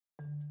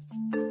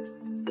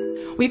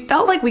we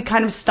felt like we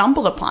kind of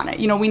stumbled upon it.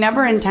 You know, we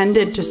never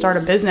intended to start a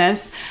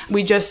business.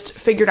 We just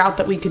figured out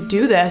that we could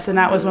do this. And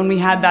that was when we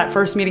had that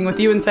first meeting with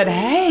you and said,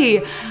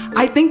 hey,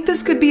 I think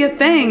this could be a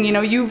thing. You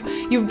know,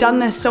 you've done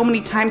this so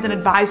many times and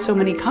advised so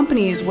many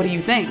companies. What do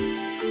you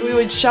think? We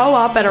would show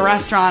up at a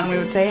restaurant and we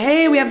would say,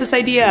 hey, we have this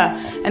idea.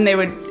 And they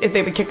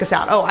would kick us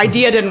out. Oh,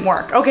 idea didn't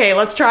work. Okay,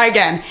 let's try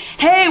again.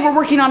 Hey, we're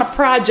working on a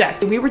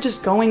project. We were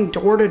just going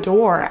door to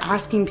door,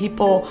 asking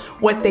people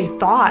what they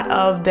thought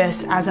of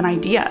this as an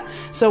idea.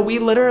 So we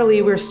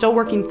were still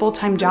working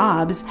full-time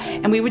jobs,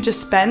 and we would just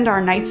spend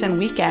our nights and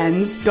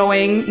weekends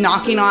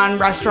knocking on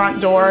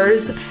restaurant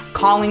doors,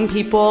 calling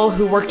people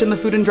who worked in the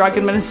Food and Drug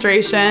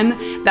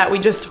Administration that we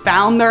just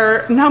found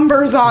their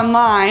numbers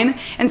online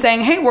and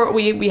saying, hey,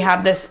 we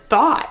have this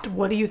thought.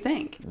 What do you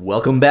think?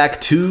 Welcome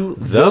back to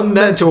The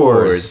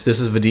Mentors.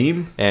 This is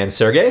Vadim and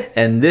Sergei.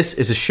 And this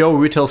is a show where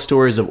we tell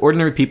stories of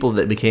ordinary people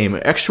that became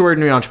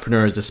extraordinary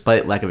entrepreneurs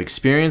despite lack of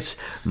experience,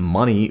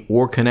 money,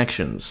 or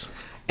connections.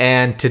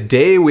 And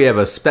today we have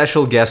a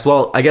special guest.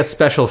 Well, I guess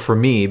special for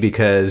me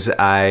because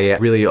I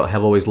really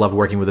have always loved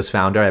working with this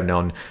founder. I've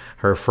known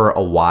her for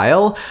a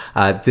while.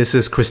 This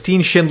is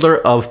Christine Schindler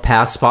of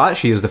PathSpot.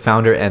 She is the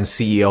founder and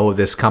CEO of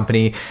this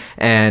company.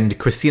 And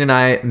Christine and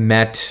I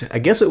met, I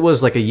guess it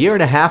was like a year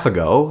and a half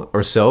ago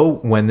or so,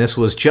 when this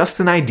was just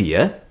an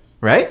idea,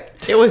 right?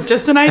 It was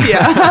just an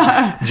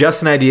idea.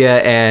 Just an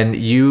idea, and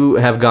you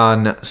have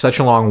gone such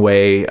a long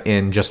way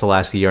in just the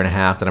last year and a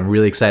half that I'm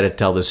really excited to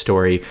tell this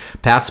story.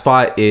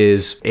 PathSpot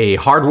is a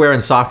hardware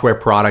and software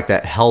product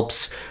that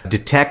helps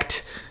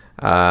detect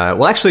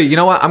well, actually, you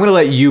know what? I'm going to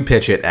let you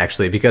pitch it,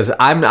 actually, because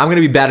I'm going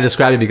to be bad at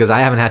describing it because I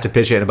haven't had to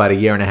pitch it in about a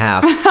year and a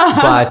half.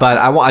 but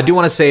I do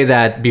want to say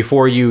that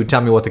before you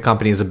tell me what the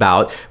company is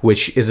about,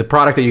 which is a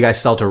product that you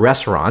guys sell to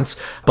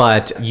restaurants,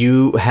 but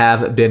you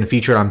have been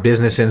featured on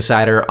Business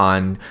Insider,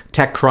 on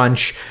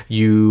TechCrunch.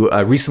 You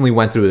recently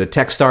went through the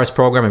TechStars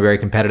program, a very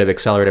competitive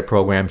accelerator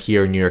program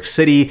here in New York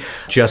City,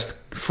 just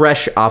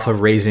fresh off of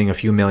raising a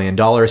few $1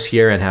 million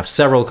here and have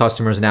several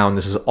customers now. And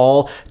this is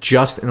all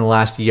just in the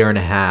last year and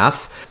a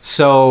half.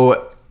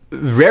 So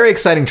very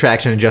exciting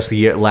traction in just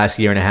the last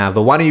year and a half.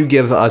 But why don't you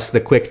give us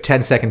the quick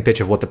 10-second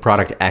pitch of what the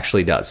product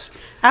actually does?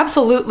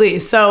 Absolutely.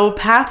 So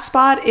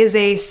PathSpot is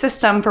a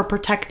system for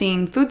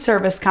protecting food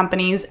service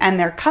companies and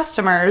their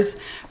customers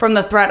from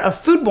the threat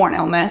of foodborne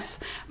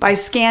illness by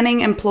scanning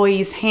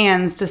employees'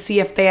 hands to see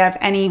if they have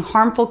any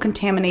harmful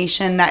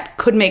contamination that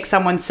could make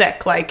someone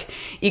sick, like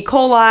E.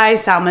 coli,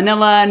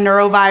 salmonella,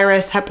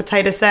 neurovirus,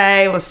 hepatitis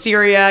A,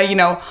 listeria, you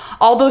know,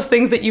 all those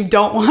things that you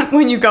don't want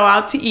when you go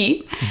out to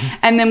eat. Mm-hmm.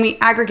 And then we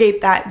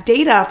aggregate that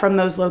data from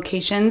those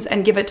locations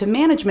and give it to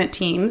management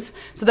teams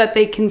so that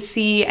they can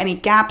see any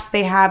gaps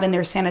they have in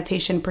their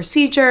sanitation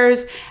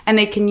procedures, and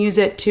they can use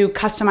it to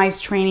customize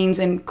trainings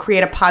and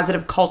create a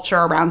positive culture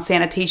around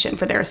sanitation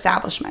for their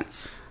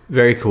establishments.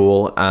 Very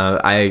cool.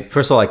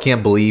 First of all, I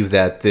can't believe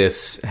that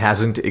this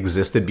hasn't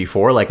existed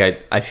before. Like,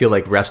 I feel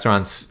like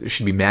restaurants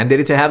should be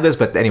mandated to have this,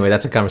 but anyway,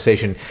 that's a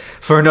conversation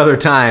for another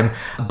time.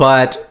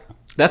 But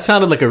that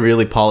sounded like a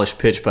really polished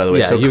pitch, by the way.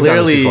 Yeah, so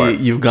clearly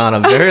you've gone a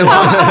very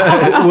long...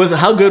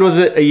 How good was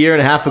it a year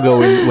and a half ago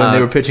when they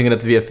were pitching it at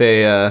the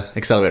VFA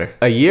Accelerator?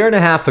 A year and a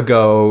half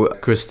ago,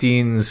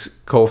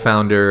 Christine's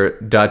co-founder,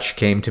 Dutch,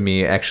 came to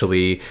me,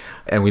 actually,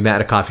 and we met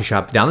at a coffee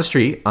shop down the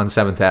street on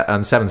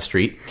 7th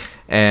Street.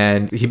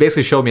 And he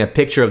basically showed me a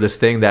picture of this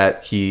thing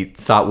that he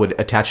thought would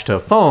attach to a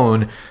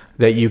phone,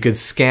 that you could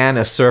scan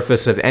a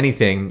surface of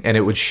anything and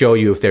it would show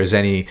you if there's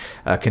any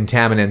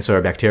contaminants or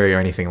bacteria or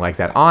anything like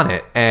that on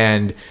it.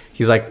 And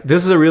he's like,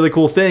 this is a really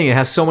cool thing. It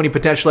has so many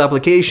potential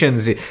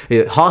applications.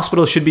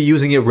 Hospitals should be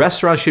using it.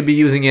 Restaurants should be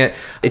using it.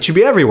 It should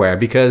be everywhere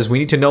because we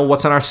need to know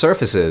what's on our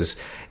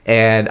surfaces.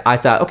 And I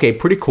thought, okay,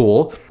 pretty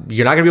cool.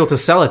 You're not going to be able to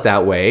sell it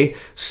that way.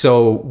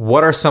 So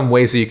what are some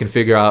ways that you can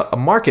figure out a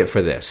market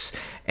for this?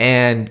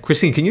 And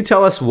Christine, can you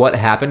tell us what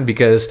happened?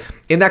 Because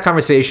in that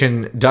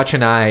conversation, Dutch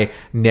and I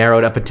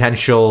narrowed a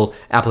potential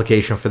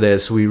application for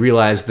this. We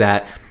realized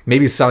that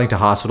maybe selling to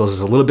hospitals is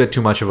a little bit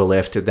too much of a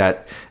lift,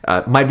 that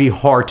might be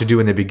hard to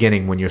do in the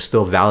beginning when you're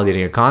still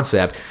validating a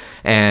concept.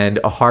 And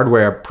a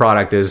hardware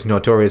product is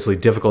notoriously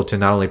difficult to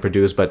not only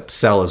produce, but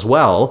sell as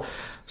well.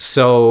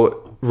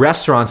 So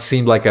restaurants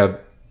seemed like a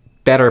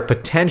better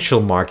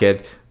potential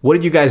market. What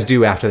did you guys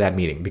do after that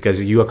meeting?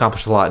 Because you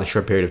accomplished a lot in a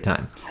short period of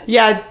time.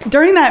 Yeah,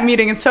 during that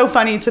meeting, it's so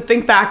funny to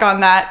think back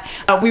on that.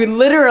 We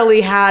literally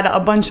had a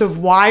bunch of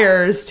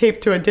wires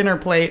taped to a dinner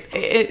plate.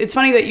 It's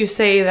funny that you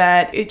say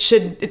that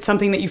it's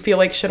something that you feel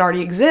like should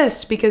already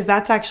exist, because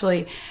that's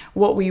actually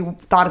what we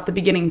thought at the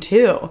beginning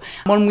too.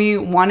 When we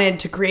wanted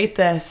to create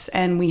this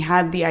and we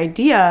had the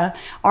idea,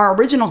 our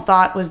original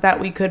thought was that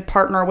we could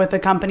partner with a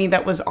company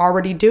that was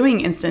already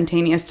doing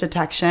instantaneous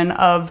detection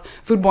of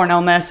foodborne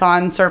illness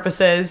on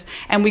surfaces.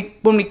 And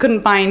when we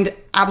couldn't find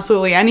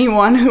absolutely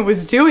anyone who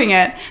was doing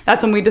it,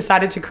 that's when we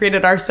decided to create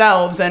it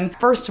ourselves. And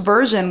first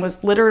version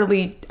was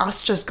literally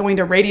us just going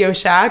to Radio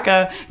Shack,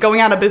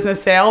 going out of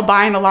business sale,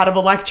 buying a lot of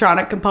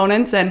electronic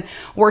components and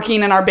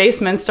working in our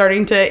basement,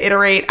 starting to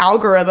iterate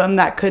algorithm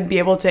that could be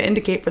able to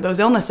indicate for those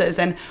illnesses.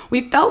 And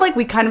we felt like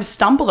we kind of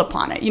stumbled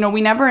upon it.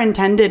 We never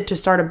intended to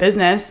start a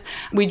business.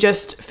 We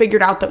just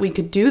figured out that we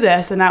could do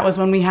this. And that was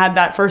when we had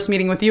that first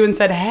meeting with you and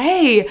said,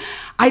 hey,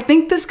 I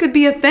think this could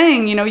be a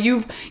thing.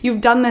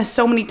 You've done this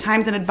so many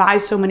times and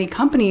advised so many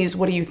companies.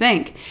 What do you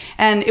think?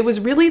 And it was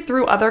really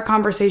through other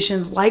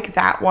conversations like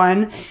that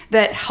one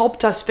that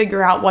helped us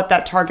figure out what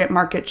that target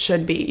market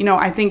should be.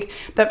 I think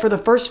that for the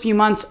first few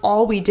months,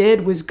 all we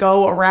did was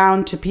go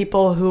around to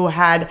people who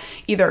had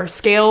either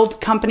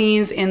scaled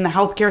companies in the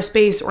healthcare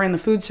space or in the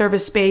food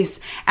service space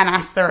and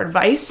ask their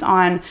advice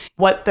on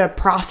what the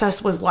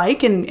process was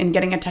like in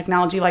getting a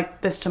technology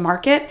like this to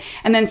market.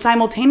 And then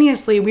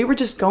simultaneously, we were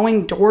just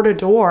going door to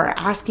door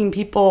asking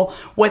people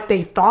what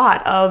they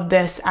thought of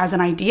this as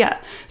an idea.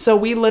 So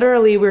we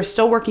were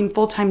still working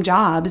full-time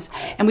jobs,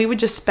 and we would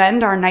just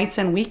spend our nights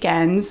and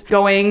weekends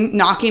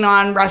knocking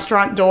on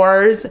restaurant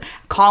doors,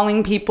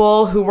 calling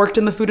people who worked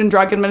in the Food and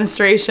Drug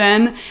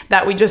Administration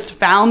that we just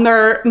found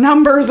their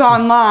numbers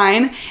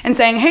online and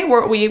saying, hey,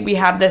 we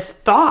have this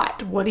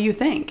thought. What do you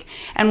think?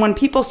 And when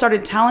people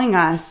started telling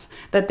us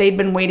that they'd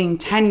been waiting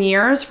 10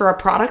 years for a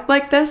product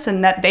like this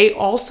and that they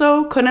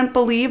also couldn't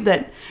believe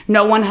that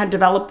no one had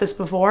developed this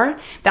before,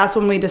 that's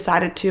when we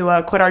decided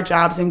to quit our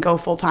jobs and go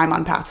full-time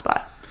on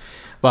PathSpot.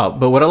 Wow.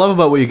 But what I love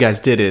about what you guys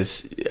did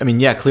is,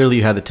 clearly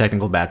you had the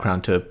technical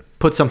background to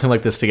put something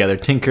like this together,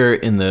 tinker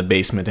in the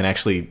basement, and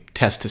actually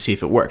test to see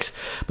if it works.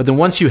 But then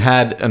once you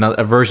had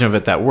a version of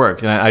it that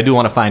worked, and I do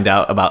want to find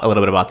out a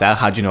little bit about that.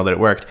 How'd you know that it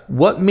worked?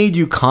 What made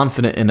you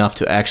confident enough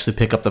to actually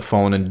pick up the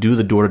phone and do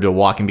the door-to-door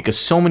walking? Because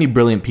so many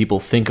brilliant people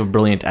think of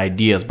brilliant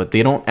ideas, but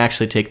they don't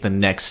actually take the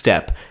next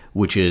step,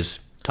 which is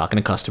talking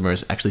to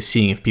customers, actually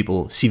seeing if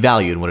people see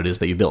value in what it is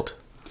that you built.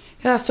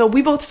 Yeah, so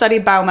we both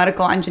studied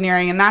biomedical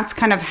engineering, and that's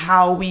kind of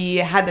how we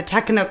had the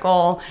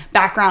technical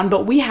background,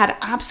 but we had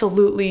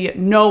absolutely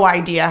no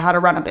idea how to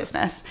run a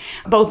business.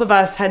 Both of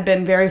us had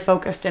been very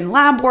focused in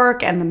lab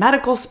work and the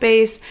medical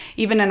space.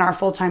 Even in our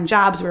full-time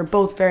jobs, we were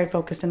both very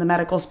focused in the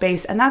medical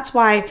space. And that's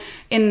why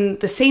in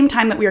the same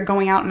time that we were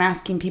going out and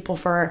asking people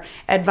for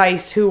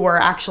advice who were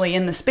actually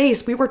in the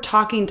space, we were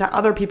talking to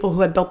other people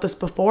who had built this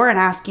before and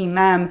asking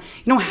them,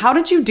 how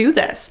did you do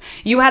this?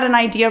 You had an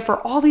idea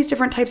for all these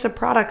different types of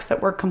products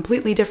that were completely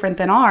different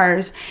than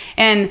ours.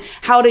 And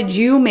how did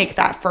you make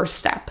that first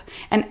step?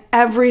 And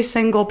every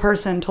single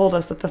person told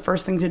us that the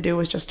first thing to do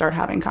was just start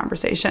having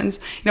conversations.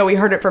 We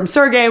heard it from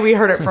Sergei. We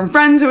heard it from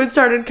friends who had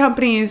started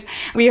companies.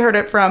 We heard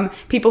it from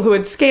people who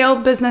had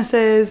scaled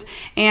businesses.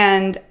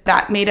 And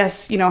that made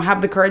us,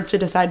 have the courage to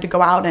decide to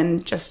go out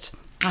and just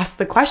ask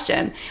the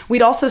question.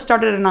 We'd also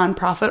started a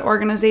nonprofit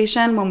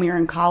organization when we were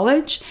in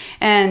college,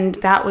 and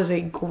that was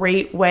a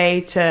great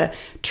way to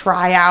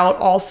try out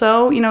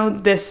also,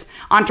 this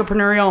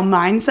entrepreneurial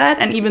mindset.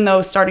 And even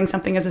though starting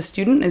something as a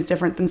student is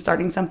different than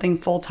starting something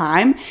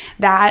full-time,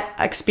 that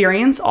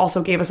experience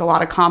also gave us a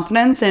lot of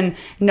confidence in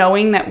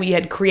knowing that we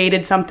had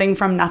created something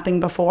from nothing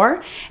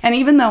before. And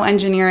even though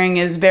engineering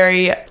is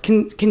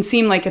can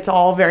seem like it's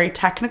all very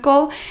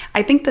technical,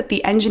 I think that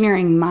the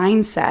engineering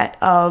mindset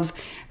of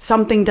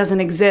something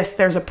doesn't exist,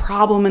 there's a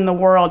problem in the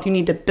world, you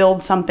need to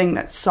build something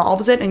that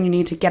solves it and you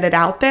need to get it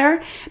out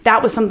there.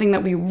 That was something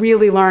that we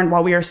really learned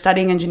while we were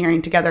studying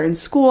engineering together in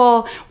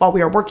school, while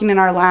we were working in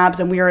our labs,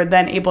 and we were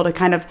then able to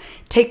kind of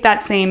take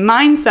that same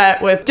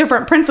mindset with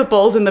different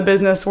principles in the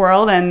business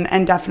world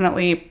and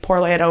definitely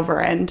parlay it over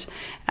and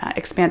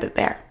expand it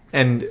there.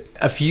 And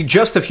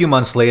just a few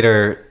months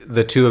later,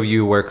 the two of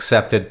you were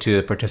accepted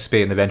to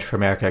participate in the Venture for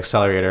America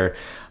Accelerator,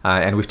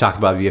 and we've talked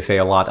about VFA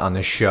a lot on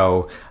this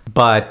show,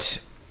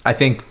 but I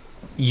think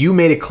you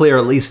made it clear,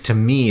 at least to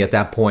me at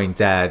that point,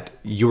 that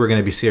you were going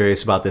to be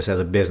serious about this as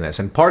a business.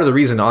 And part of the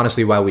reason,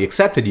 honestly, why we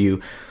accepted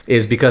you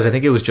is because I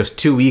think it was just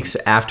 2 weeks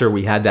after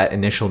we had that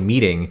initial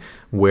meeting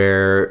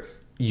where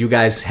you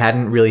guys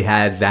hadn't really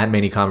had that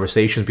many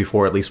conversations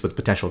before, at least with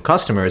potential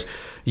customers.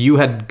 You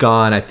had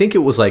gone, I think it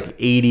was like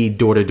 80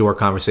 door-to-door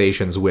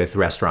conversations with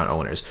restaurant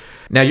owners.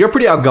 Now, you're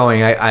pretty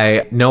outgoing,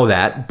 I know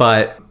that,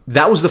 but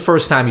that was the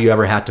first time you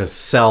ever had to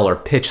sell or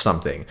pitch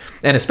something,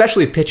 and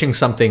especially pitching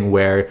something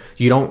where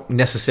you don't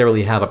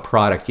necessarily have a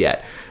product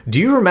yet. Do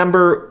you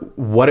remember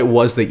what it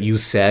was that you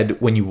said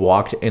when you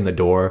walked in the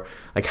door?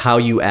 Like how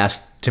you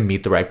asked to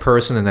meet the right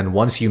person, and then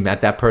once you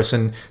met that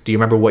person, do you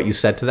remember what you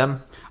said to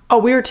them? Oh,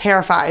 we were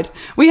terrified.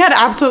 We had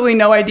absolutely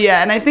no idea.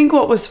 And I think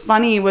what was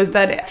funny was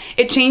that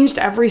it changed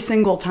every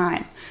single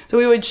time. So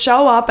we would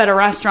show up at a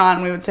restaurant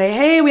and we would say,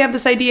 hey, we have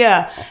this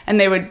idea. And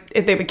they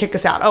would kick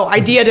us out. Oh,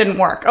 idea didn't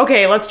work.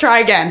 Okay, let's try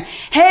again.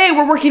 Hey,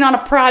 we're working on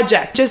a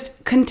project.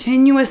 Just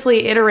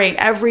continuously iterate.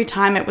 Every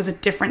time it was a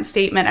different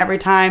statement. Every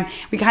time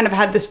we kind of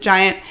had this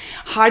giant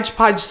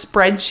hodgepodge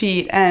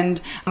spreadsheet,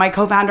 and my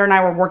co-founder and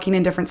I were working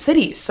in different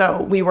cities.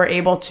 So we were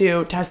able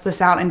to test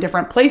this out in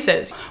different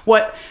places.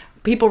 What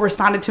people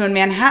responded to in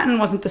Manhattan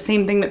wasn't the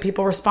same thing that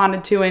people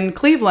responded to in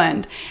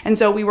Cleveland. And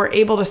so we were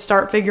able to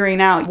start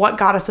figuring out what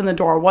got us in the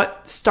door,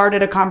 what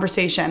started a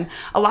conversation.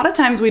 A lot of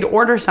times we'd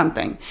order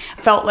something.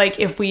 Felt like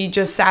if we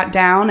just sat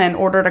down and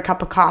ordered a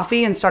cup of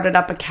coffee and started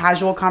up a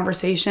casual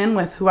conversation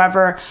with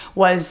whoever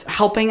was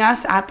helping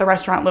us at the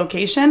restaurant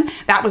location,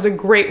 that was a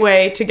great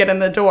way to get in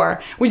the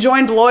door. We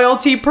joined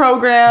loyalty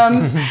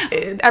programs.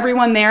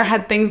 Everyone there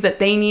had things that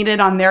they needed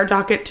on their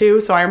docket too.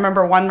 So I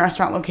remember one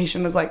restaurant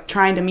location was like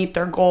trying to meet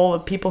their goal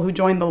of people who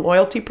joined the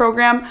loyalty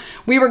program.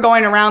 We were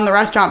going around the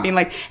restaurant being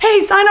like, hey,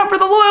 sign up for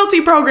the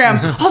loyalty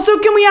program. Also,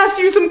 can we ask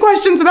you some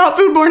questions about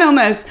foodborne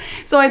illness?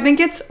 So I think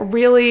it's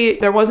really,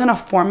 there wasn't a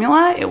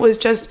formula. It was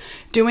just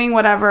doing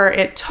whatever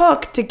it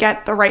took to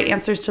get the right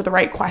answers to the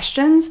right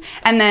questions,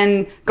 and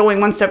then going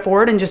one step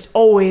forward and just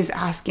always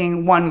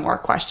asking one more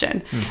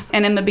question.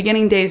 And in the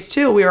beginning days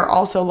too, we were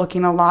also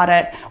looking a lot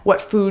at what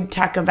food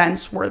tech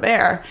events were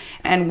there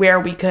and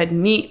where we could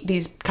meet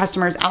these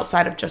customers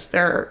outside of just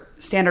their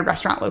standard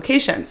restaurant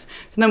locations.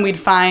 So then we'd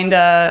find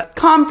a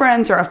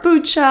conference or a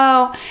food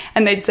show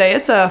and they'd say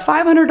it's a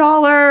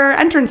 $500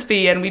 entrance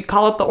fee, and we'd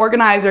call up the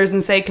organizers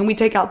and say, can we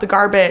take out the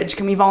garbage?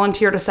 Can we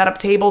volunteer to set up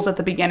tables at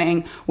the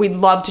beginning? We'd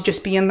love to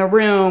just be in the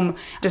room,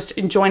 just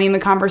joining the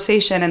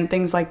conversation, and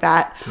things like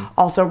that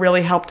also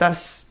really helped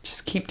us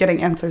just keep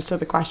getting answers to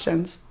the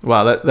questions.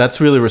 Wow,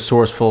 that's really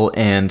resourceful,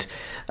 and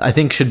I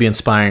think should be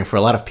inspiring for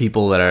a lot of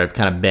people that are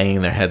kind of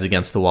banging their heads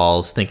against the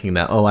walls thinking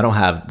that, oh, I don't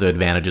have the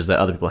advantages that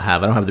other people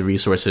have. I don't have the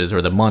resources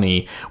or the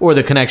money or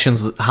the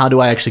connections. How do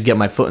I actually get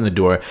my foot in the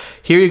door?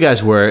 Here you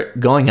guys were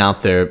going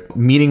out there,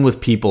 meeting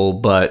with people,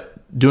 but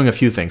doing a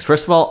few things.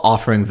 First of all,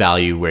 offering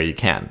value where you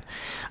can.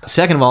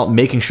 Second of all,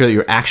 making sure that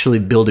you're actually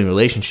building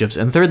relationships.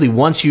 And thirdly,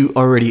 once you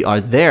already are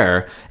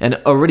there and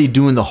already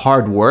doing the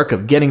hard work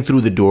of getting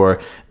through the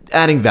door,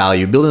 adding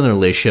value, building a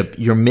relationship,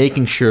 you're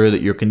making sure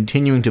that you're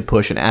continuing to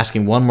push and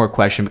asking one more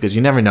question, because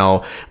you never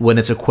know when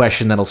it's a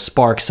question that'll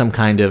spark some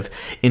kind of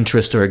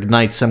interest or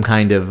ignite some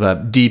kind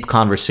of deep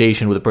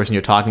conversation with the person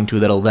you're talking to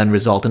that'll then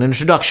result in an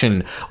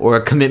introduction or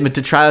a commitment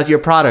to try out your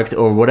product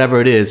or whatever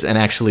it is, and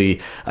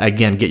actually,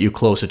 again, get you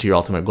closer to your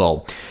ultimate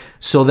goal.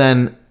 So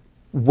then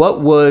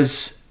what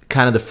was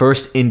kind of the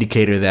first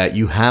indicator that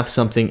you have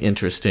something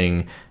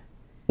interesting?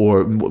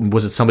 Or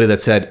was it somebody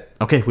that said,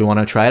 okay, we want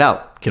to try it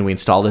out. Can we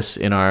install this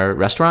in our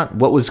restaurant?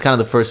 What was kind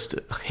of the first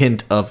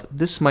hint of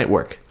this might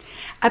work?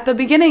 At the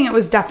beginning, it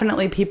was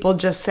definitely people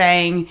just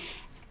saying,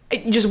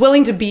 just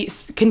willing to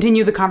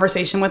continue the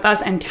conversation with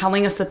us and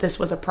telling us that this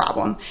was a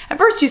problem. At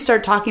first, you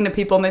start talking to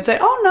people and they'd say,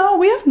 oh no,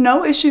 we have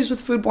no issues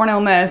with foodborne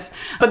illness.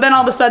 But then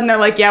all of a sudden they're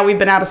like, yeah, we've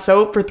been out of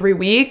soap for 3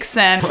 weeks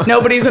and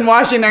nobody's been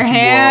washing their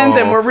hands.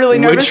 Whoa. And we're really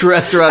nervous. Which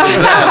restaurant is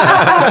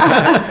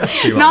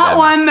that? Not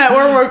one that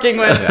we're working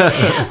with.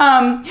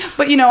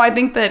 But I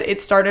think that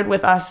it started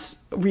with us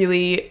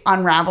really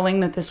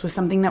unraveling that this was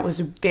something that was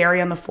very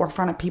on the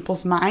forefront of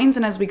people's minds.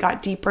 And as we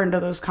got deeper into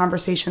those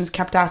conversations,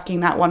 kept asking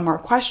that one more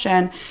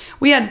question,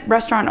 we had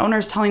restaurant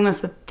owners telling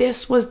us that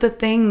this was the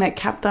thing that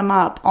kept them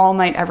up all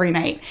night, every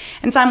night.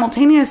 And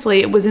simultaneously,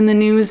 it was in the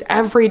news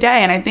every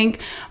day. And I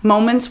think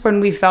moments when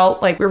we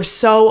felt like we were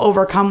so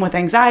overcome with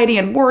anxiety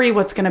and worry,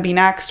 what's going to be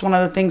next, one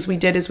of the things we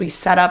did is we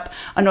set up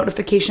a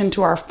notification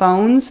to our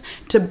phones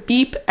to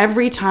beep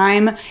every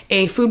time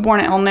a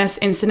foodborne illness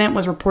incident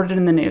was reported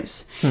in the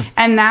news.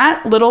 And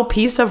that little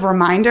piece of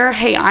reminder,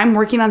 hey, I'm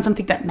working on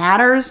something that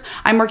matters.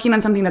 I'm working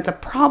on something that's a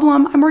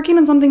problem. I'm working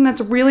on something that's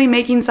really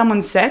making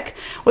someone sick,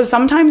 was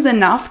sometimes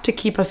enough to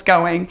keep us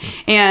going.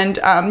 And,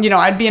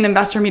 I'd be in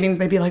investor meetings.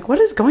 They'd be like, what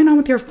is going on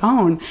with your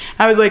phone?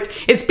 I was like,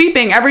 it's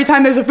beeping every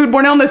time there's a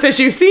foodborne illness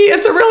issue. See,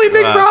 it's a really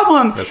big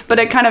problem. But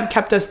it kind of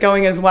kept us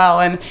going as well.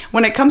 And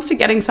when it comes to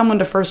getting someone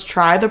to first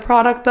try the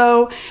product,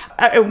 though,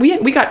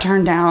 we got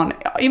turned down.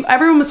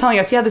 Everyone was telling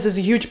us, yeah, this is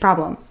a huge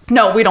problem.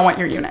 No, we don't want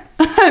your unit.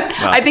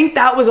 I think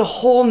that was a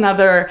whole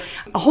nother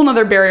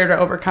barrier to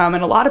overcome.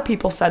 And a lot of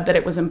people said that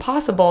it was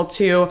impossible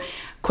to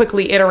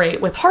quickly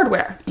iterate with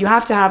hardware. You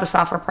have to have a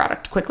software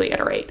product to quickly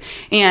iterate.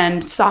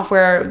 And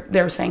software,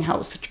 they were saying how it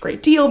was such a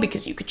great deal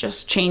because you could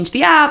just change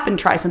the app and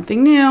try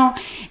something new.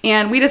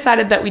 And we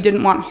decided that we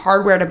didn't want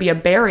hardware to be a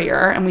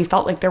barrier, and we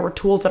felt like there were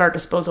tools at our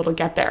disposal to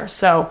get there.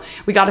 So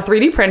we got a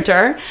 3D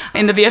printer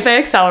in the America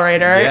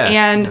Accelerator,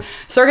 and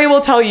Sergei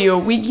will tell you,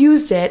 we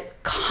used it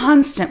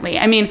constantly.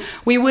 I mean,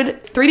 we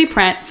would 3D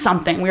print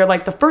something. We were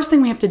like, the first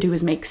thing we have to do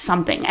is make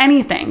something,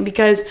 anything,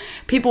 because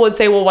people would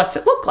say, well, what's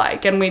it look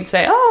like? And we'd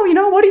say,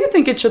 oh, what do you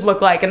think it should look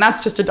like? And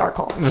that's just a dark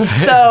hole.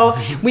 So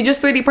we just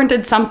 3D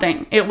printed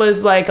something. It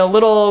was like a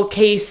little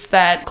case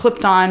that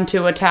clipped on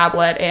to a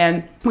tablet,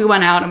 and we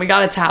went out and we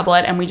got a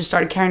tablet and we just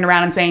started carrying it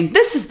around and saying,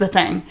 this is the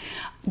thing.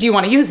 Do you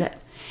want to use it?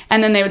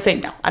 And then they would say,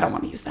 no, I don't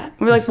want to use that.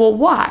 And we're like, well,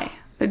 why?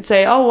 They'd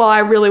say, oh, well, I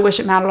really wish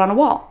it mounted on a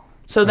wall.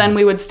 So then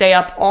we would stay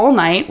up all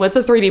night with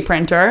the 3D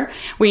printer.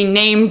 We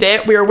named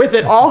it. We were with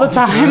it all the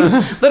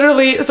time.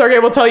 Literally, Sergei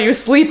will tell you,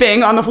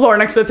 sleeping on the floor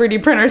next to the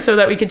 3D printer so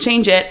that we could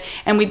change it.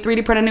 And we'd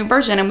 3D print a new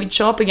version, and we'd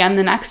show up again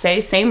the next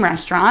day, same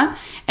restaurant,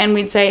 and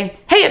we'd say,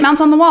 hey, it mounts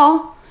on the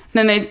wall.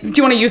 And then do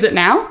you want to use it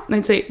now? And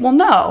they'd say, well,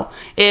 no,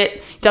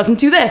 it doesn't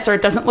do this, or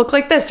it doesn't look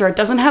like this, or it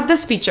doesn't have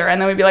this feature.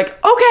 And then we'd be like,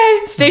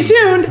 okay, stay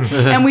tuned.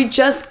 And we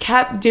just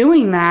kept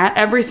doing that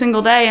every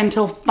single day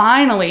until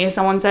finally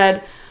someone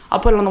said, I'll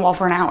put it on the wall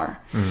for an hour.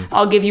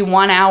 I'll give you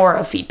 1 hour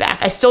of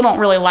feedback. I still don't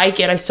really like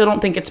it. I still don't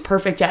think it's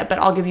perfect yet, but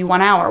I'll give you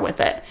 1 hour with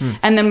it.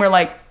 And then we're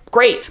like,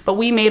 great. But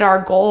we made our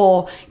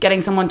goal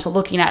getting someone to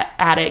looking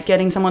at it,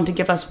 getting someone to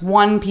give us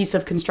one piece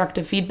of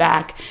constructive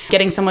feedback,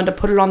 getting someone to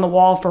put it on the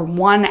wall for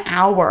 1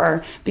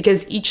 hour,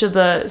 because each of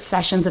the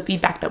sessions of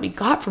feedback that we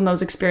got from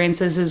those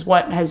experiences is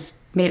what has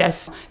made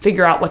us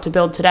figure out what to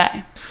build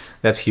today.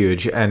 That's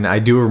huge. And I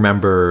do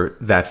remember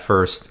that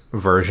first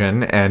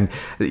version. And,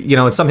 you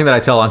know, it's something that I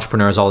tell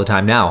entrepreneurs all the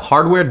time now.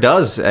 Hardware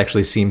does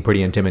actually seem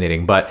pretty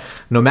intimidating, but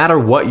no matter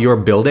what you're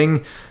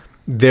building,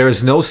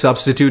 there's no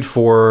substitute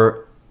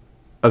for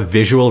a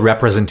visual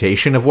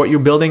representation of what you're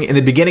building. In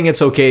the beginning,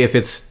 it's okay if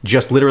it's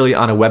just literally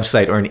on a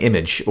website or an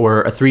image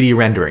or a 3D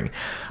rendering.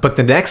 But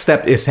the next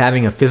step is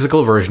having a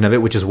physical version of it,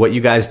 which is what you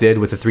guys did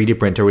with the 3D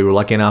printer. We were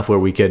lucky enough where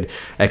we could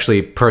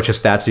actually purchase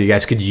that so you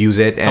guys could use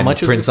it and How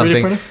much print is the 3D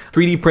something. printer?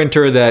 3D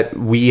printer that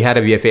we had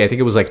a VFA, I think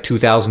it was like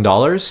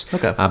 $2,000.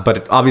 Okay.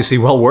 But obviously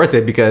well worth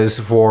it, because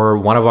for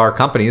one of our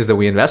companies that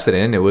we invested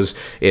in,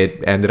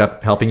 it ended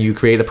up helping you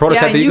create a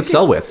prototype that you could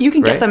sell with. You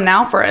can right? get them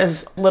now for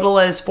as little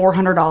as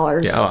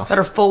 $400 Yeah. that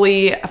are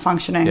fully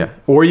functioning. Yeah.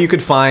 Or you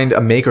could find a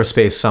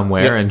makerspace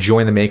somewhere and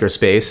join the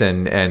makerspace,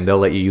 and they'll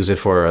let you use it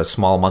for a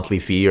small monthly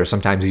fee, or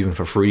sometimes even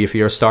for free if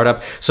you're a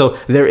startup. So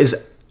there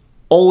is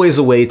always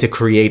a way to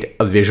create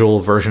a visual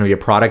version of your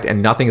product,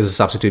 and nothing is a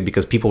substitute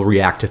because people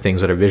react to things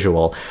that are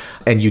visual.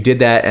 And you did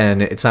that,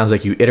 and it sounds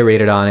like you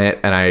iterated on it,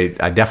 and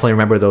I definitely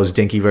remember those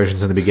dinky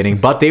versions in the beginning,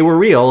 but they were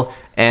real,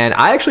 and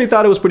I actually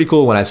thought it was pretty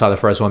cool when I saw the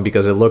first one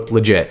because it looked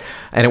legit,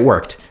 and it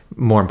worked,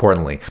 more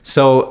importantly.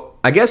 So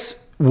I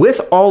guess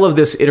with all of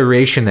this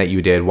iteration that you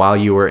did while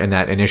you were in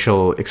that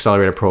initial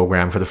accelerator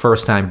program for the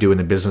first time doing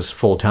the business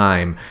full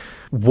time,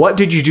 what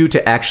did you do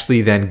to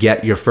actually then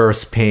get your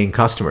first paying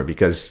customer?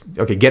 Because,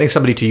 okay, getting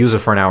somebody to use it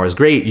for an hour is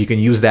great. You can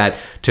use that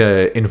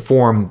to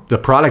inform the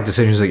product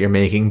decisions that you're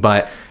making,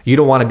 but you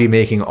don't want to be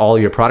making all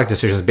your product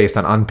decisions based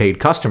on unpaid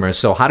customers.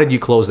 So how did you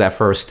close that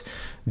first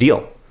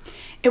deal?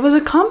 It was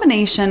a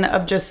combination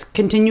of just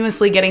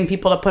continuously getting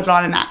people to put it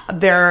on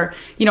their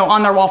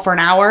wall for an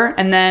hour,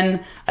 and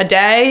then a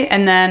day,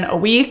 and then a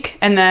week,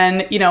 and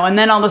then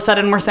all of a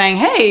sudden we're saying,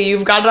 hey,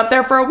 you've got it up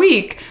there for a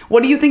week.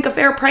 What do you think a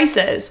fair price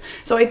is?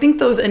 So I think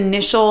those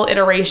initial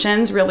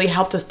iterations really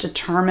helped us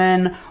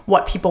determine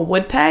what people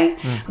would pay,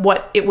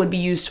 what it would be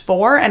used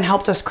for, and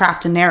helped us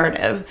craft a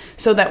narrative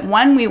so that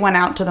when we went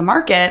out to the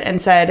market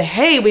and said,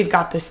 hey, we've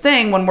got this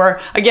thing, when we're,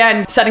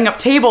 again, setting up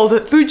tables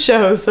at food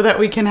shows so that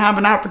we can have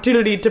an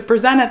opportunity to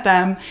present at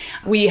them,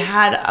 we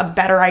had a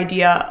better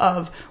idea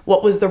of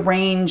what was the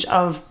range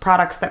of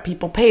products that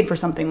people paid for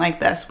something like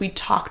this. We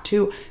talked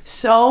to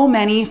so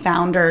many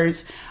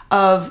founders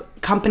of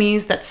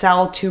companies that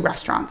sell to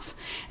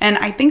restaurants. And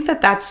I think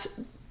that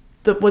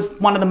was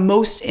one of the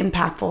most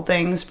impactful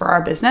things for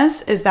our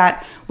business, is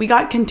that we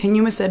got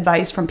continuous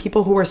advice from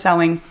people who were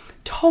selling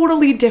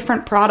totally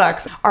different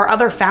products. Our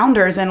other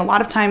founders, and a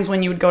lot of times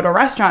when you would go to a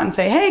restaurant and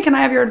say, hey, can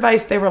I have your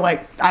advice? They were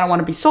like, I don't want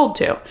to be sold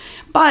to.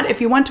 But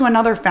if you went to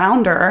another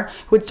founder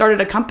who had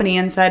started a company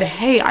and said,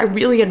 hey, I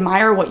really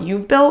admire what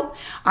you've built.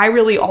 I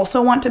really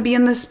also want to be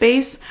in this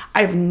space.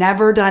 I've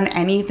never done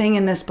anything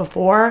in this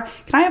before.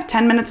 Can I have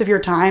 10 minutes of your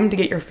time to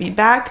get your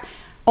feedback?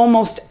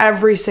 Almost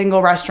every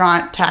single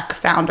restaurant tech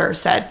founder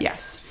said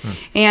yes.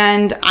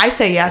 And I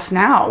say yes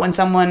now when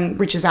someone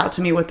reaches out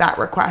to me with that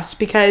request,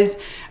 because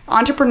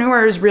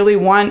entrepreneurs really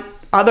want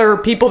other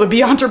people to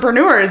be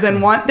entrepreneurs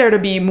and want there to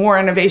be more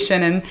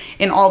innovation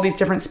in all these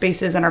different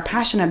spaces and are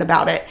passionate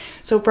about it.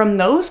 So from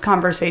those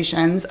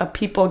conversations of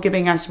people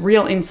giving us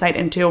real insight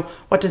into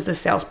what does the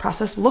sales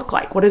process look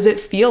like? What does it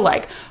feel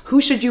like? Who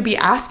should you be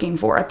asking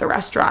for at the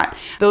restaurant?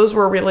 Those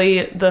were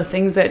really the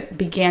things that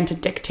began to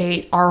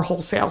dictate our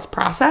whole sales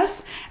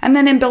process. And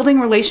then in building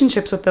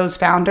relationships with those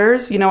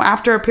founders,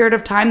 after a period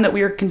of time that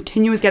we were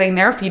continuously getting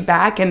their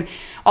feedback and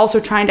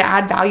also trying to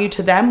add value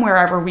to them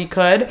wherever we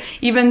could.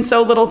 Even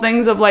so little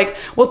things of like,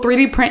 we'll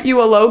 3D print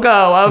you a logo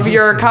of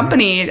your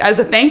company as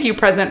a thank you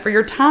present for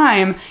your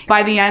time.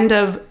 By the end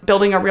of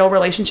building a real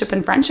relationship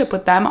and friendship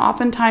with them,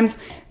 oftentimes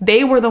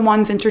they were the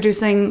ones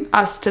introducing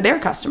us to their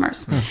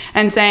customers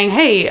and saying,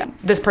 hey,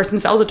 this person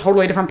sells a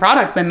totally different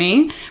product than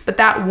me. But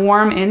that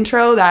warm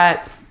intro,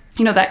 that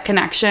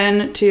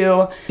connection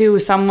to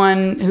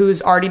someone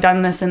who's already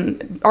done this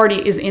and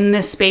already is in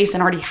this space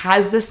and already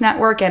has this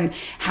network and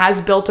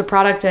has built a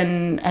product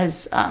and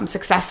has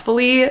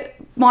successfully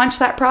launched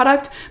that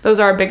product, those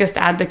are our biggest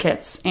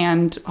advocates.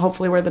 And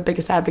hopefully we're the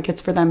biggest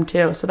advocates for them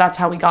too. So that's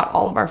how we got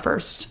all of our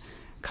first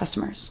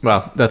customers.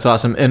 Wow, that's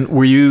awesome. And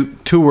were you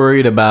too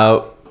worried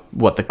about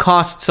what the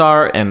costs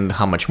are and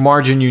how much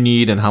margin you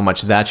need and how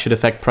much that should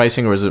affect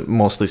pricing, or is it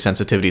mostly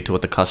sensitivity to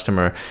what the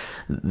customer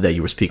that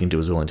you were speaking to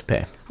was willing to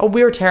pay? Oh,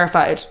 we were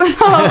terrified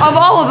of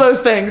all of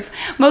those things,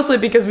 mostly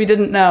because we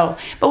didn't know.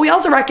 But we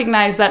also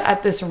recognize that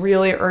at this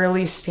really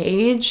early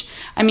stage,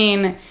 I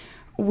mean,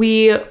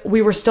 we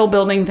were still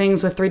building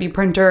things with 3D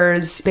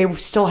printers. They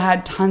still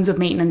had tons of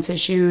maintenance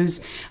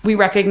issues. We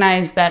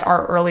recognized that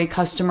our early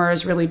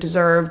customers really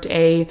deserved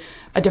a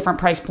different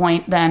price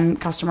point than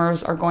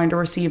customers are going to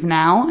receive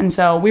now. And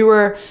so we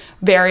were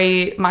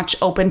very much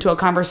open to a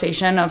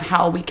conversation of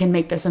how we can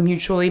make this a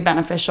mutually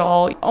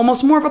beneficial,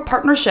 almost more of a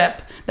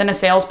partnership than a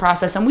sales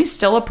process. And we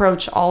still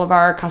approach all of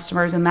our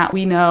customers in that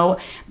we know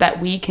that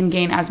we can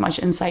gain as much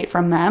insight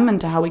from them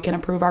into how we can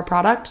improve our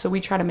product. So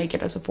we try to make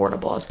it as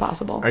affordable as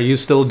possible. Are you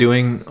still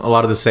doing a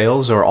lot of the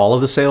sales or all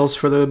of the sales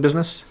for the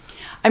business?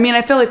 I mean,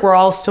 I feel like we're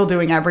all still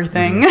doing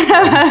everything.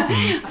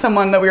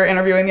 Someone that we were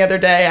interviewing the other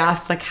day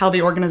asked like how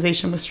the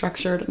organization was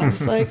structured. And I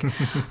was like,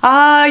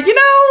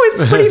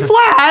 it's pretty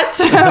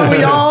flat.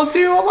 We all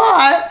do a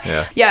lot.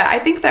 Yeah, I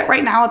think that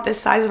right now at this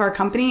size of our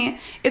company,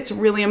 it's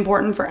really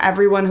important for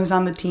everyone who's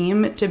on the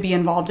team to be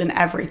involved in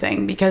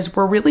everything, because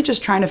we're really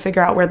just trying to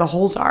figure out where the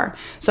holes are.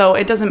 So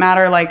it doesn't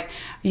matter, like,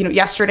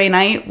 yesterday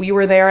night we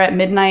were there at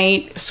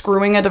midnight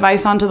screwing a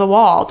device onto the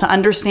wall to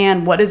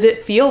understand what does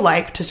it feel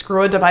like to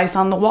screw a device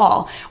on the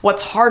wall?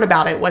 What's hard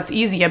about it? What's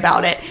easy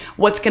about it?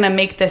 What's going to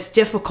make this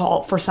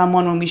difficult for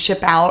someone when we ship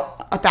out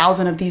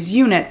 1,000 of these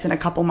units in a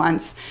couple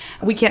months?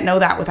 We can't know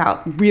that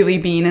without really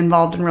being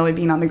involved and really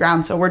being on the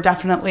ground. So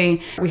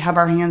we have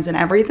our hands in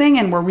everything,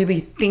 and we're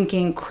really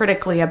thinking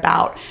critically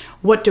about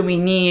what do we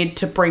need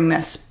to bring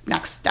this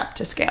next step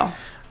to scale.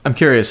 I'm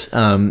curious,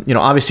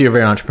 obviously you're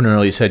very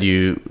entrepreneurial. You said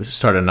you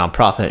started a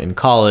nonprofit in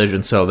college,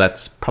 and so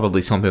that's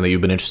probably something that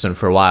you've been interested in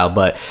for a while.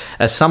 But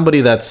as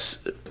somebody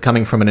that's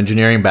coming from an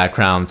engineering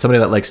background, somebody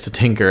that likes to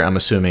tinker, I'm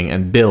assuming,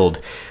 and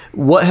build,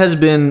 what has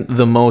been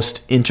the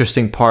most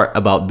interesting part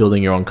about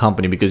building your own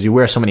company? Because you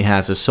wear so many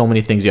hats, there's so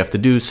many things you have to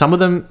do. Some of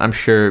them, I'm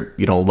sure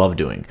you don't love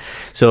doing.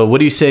 So what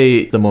do you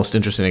say the most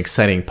interesting,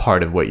 exciting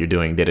part of what you're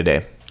doing day to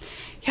day?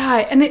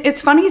 Yeah, and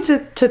it's funny to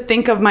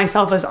think of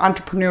myself as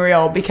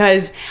entrepreneurial,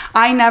 because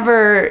I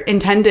never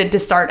intended to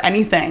start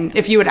anything.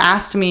 If you had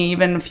asked me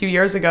even a few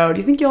years ago, do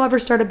you think you'll ever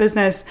start a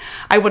business?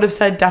 I would have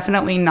said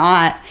definitely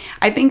not.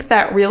 I think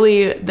that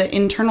really the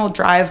internal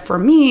drive for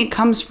me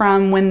comes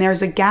from when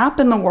there's a gap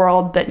in the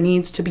world that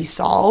needs to be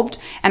solved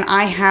and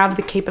I have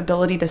the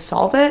capability to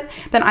solve it,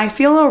 then I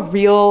feel a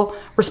real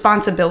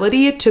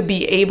responsibility to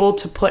be able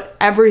to put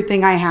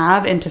everything I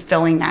have into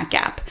filling that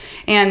gap.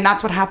 And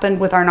that's what happened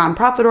with our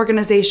nonprofit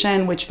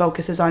organization, which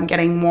focuses on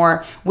getting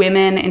more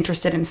women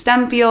interested in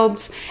STEM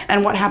fields,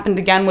 and what happened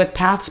again with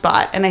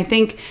PathSpot. And I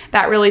think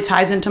that really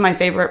ties into my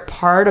favorite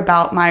part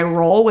about my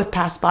role with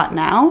PathSpot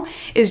now,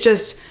 is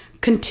just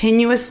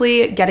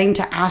continuously getting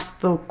to ask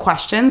the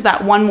questions,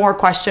 that one more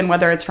question,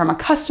 whether it's from a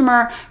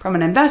customer, from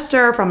an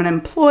investor, from an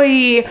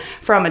employee,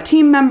 from a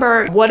team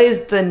member. What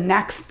is the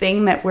next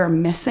thing that we're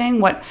missing?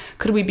 What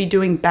could we be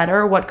doing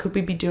better? What could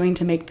we be doing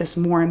to make this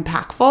more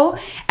impactful?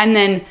 And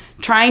then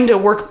trying to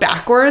work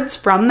backwards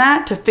from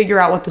that to figure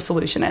out what the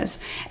solution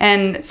is.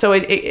 And so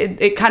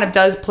it kind of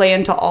does play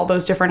into all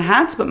those different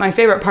hats. But my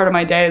favorite part of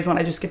my day is when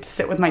I just get to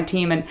sit with my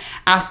team and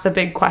ask the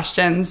big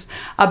questions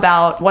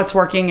about what's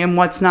working and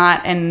what's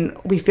not. And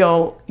we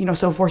feel,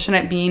 so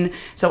fortunate being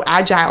so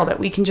agile that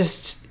we can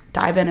just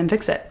dive in and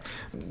fix it.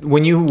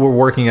 When you were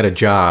working at a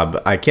job,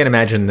 I can't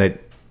imagine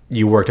that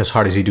you worked as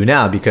hard as you do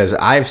now, because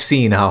I've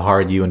seen how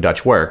hard you and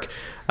Dutch work.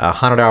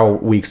 100-hour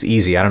weeks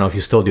easy. I don't know if you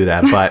still do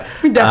that, but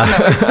we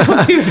definitely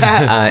still do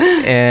that.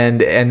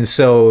 And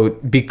so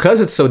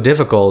because it's so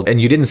difficult, and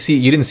you didn't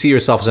see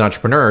yourself as an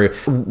entrepreneur,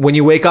 when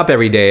you wake up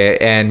every day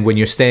and when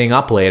you're staying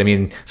up late, I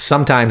mean,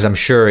 sometimes I'm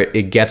sure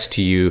it gets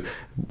to you.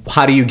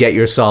 How do you get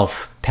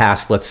yourself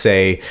past, let's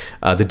say,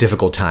 the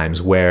difficult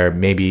times where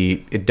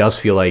maybe it does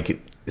feel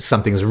like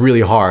something's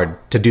really hard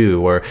to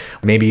do, or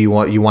maybe you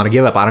want to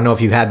give up? I don't know if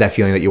you've had that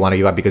feeling that you want to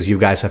give up, because you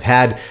guys have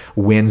had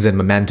wins and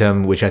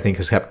momentum, which I think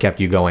has kept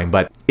you going.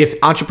 But if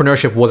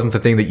entrepreneurship wasn't the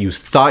thing that you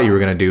thought you were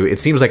going to do, it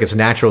seems like it's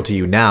natural to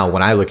you now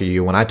when I look at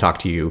you, when I talk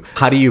to you.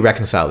 How do you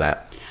reconcile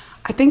that?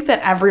 I think that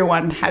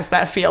everyone has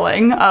that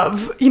feeling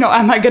of,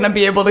 am I going to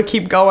be able to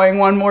keep going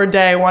one more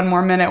day, one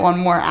more minute, one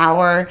more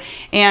hour?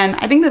 And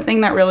I think the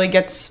thing that really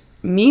gets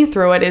me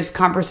through it is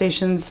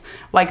conversations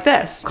like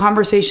this,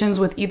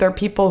 conversations with either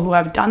people who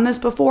have done this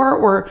before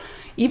or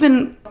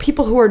even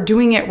people who are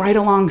doing it right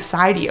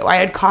alongside you. I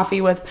had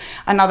coffee with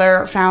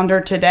another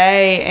founder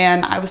today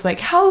and I was like,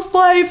 how's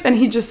life? And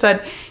he just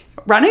said,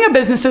 running a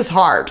business is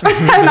hard.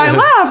 And I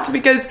laughed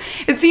because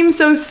it seems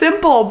so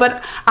simple,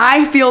 but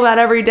I feel that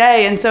every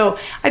day. And so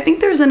I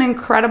think there's an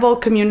incredible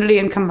community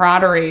and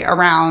camaraderie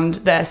around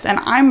this. And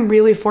I'm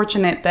really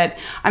fortunate that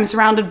I'm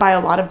surrounded by a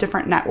lot of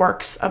different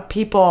networks of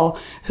people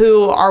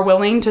who are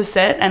willing to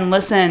sit and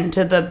listen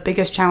to the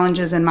biggest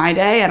challenges in my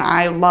day. And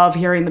I love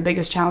hearing the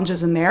biggest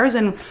challenges in theirs.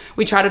 And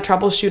we try to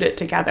troubleshoot it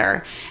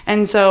together.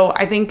 And so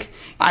I think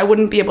I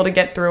wouldn't be able to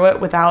get through it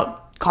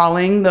without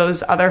calling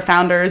those other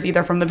founders,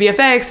 either from the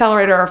VFA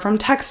Accelerator or from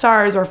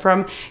TechStars or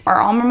from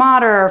our alma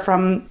mater, or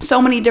from so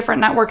many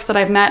different networks that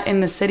I've met in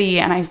the city.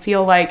 And I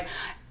feel like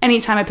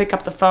anytime I pick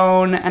up the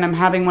phone and I'm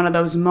having one of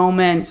those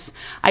moments,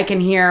 I can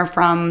hear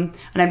from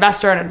an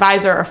investor, an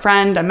advisor, a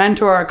friend, a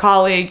mentor, a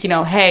colleague,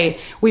 hey,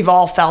 we've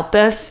all felt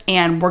this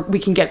and we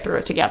can get through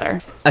it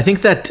together. I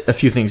think that a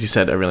few things you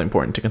said are really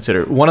important to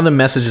consider. One of the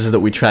messages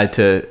that we tried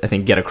to, I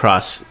think, get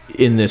across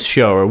in this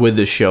show or with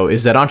this show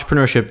is that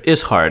entrepreneurship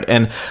is hard.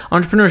 And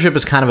entrepreneurship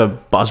is kind of a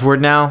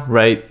buzzword now,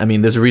 right? I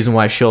mean, there's a reason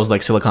why shows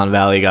like Silicon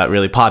Valley got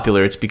really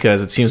popular. It's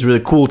because it seems really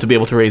cool to be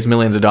able to raise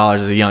millions of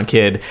dollars as a young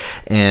kid.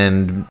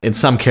 And in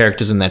some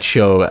characters in that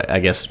show, I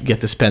guess,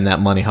 get to spend that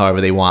money however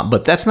they want.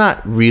 But that's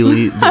not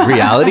really the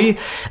reality.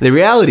 The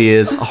reality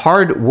is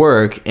hard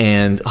work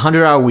and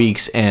 100-hour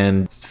weeks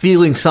and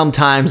feeling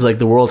sometimes like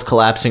the world's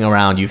collapsing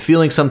around you,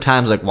 feeling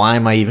sometimes like, why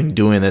am I even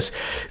doing this?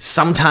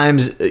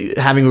 Sometimes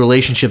having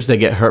relationships that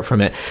get hurt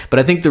from it. But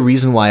I think the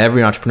reason why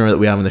every entrepreneur that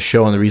we have on the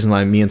show, and the reason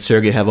why me and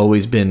Sergei have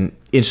always been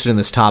interested in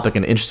this topic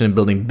and interested in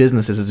building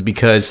businesses, is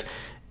because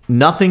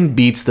nothing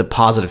beats the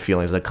positive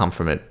feelings that come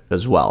from it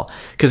as well.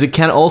 Because it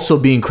can also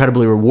be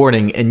incredibly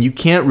rewarding, and you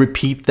can't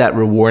repeat that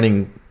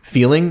rewarding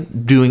feeling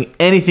doing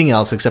anything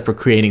else except for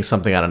creating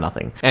something out of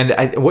nothing.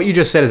 And what you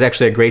just said is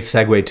actually a great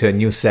segue to a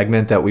new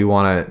segment that we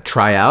want to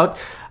try out,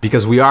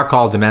 because we are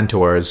called the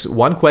Mentors.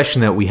 One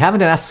question that we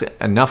haven't asked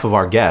enough of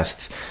our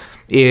guests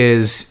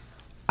is,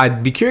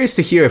 I'd be curious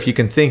to hear if you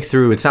can think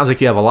through, it sounds like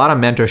you have a lot of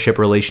mentorship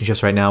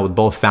relationships right now with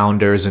both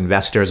founders,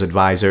 investors,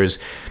 advisors.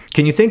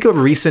 Can you think of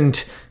a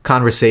recent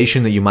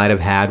conversation that you might have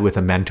had with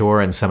a mentor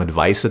and some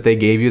advice that they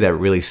gave you that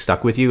really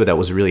stuck with you, that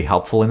was really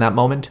helpful in that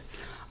moment?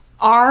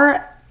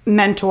 Our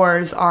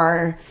mentors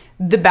are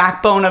the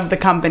backbone of the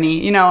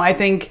company. I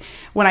think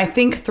when I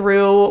think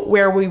through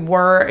where we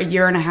were a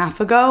year and a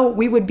half ago,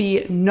 we would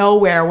be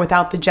nowhere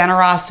without the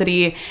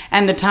generosity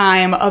and the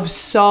time of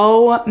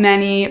so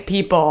many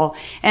people.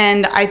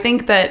 And I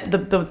think that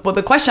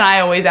the question I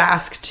always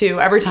ask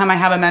too, every time I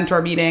have a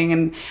mentor meeting,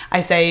 and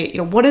I say,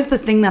 what is the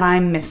thing that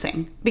I'm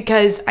missing?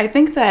 Because I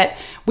think that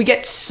we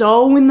get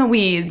so in the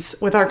weeds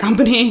with our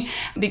company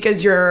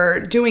because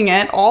you're doing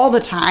it all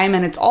the time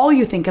and it's all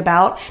you think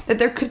about, that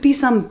there could be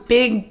some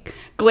big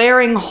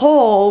glaring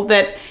hole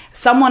that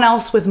someone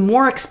else with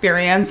more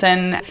experience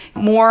and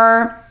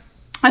more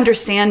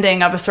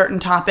understanding of a certain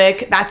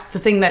topic, that's the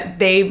thing that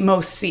they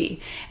most see.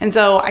 And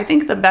so I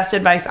think the best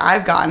advice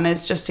I've gotten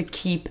is just to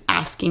keep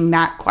asking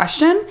that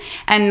question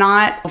and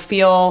not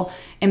feel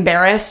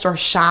embarrassed or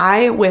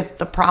shy with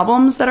the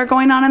problems that are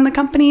going on in the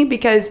company,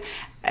 because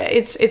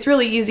it's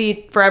really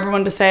easy for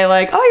everyone to say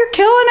like, oh, you're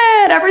killing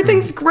it,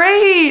 everything's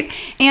great.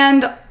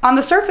 And on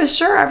the surface,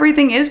 sure,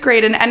 everything is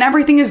great and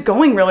everything is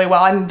going really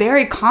well. I'm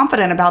very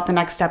confident about the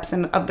next steps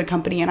of the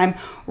company, and I'm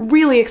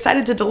really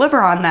excited to deliver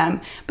on them.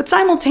 But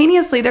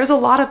simultaneously, there's a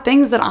lot of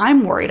things that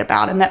I'm worried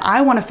about and that I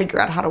want to figure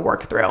out how to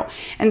work through.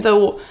 And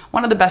so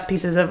one of the best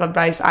pieces of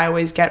advice I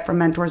always get from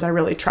mentors I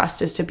really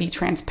trust is to be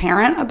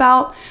transparent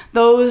about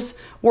those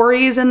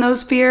worries and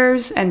those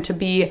fears and to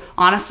be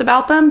honest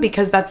about them,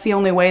 because that's the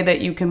only way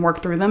that you can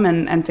work through them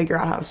and figure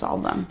out how to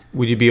solve them.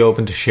 Would you be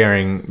open to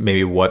sharing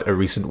maybe what a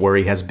recent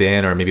worry has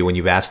been, or maybe when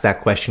you've asked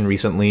that question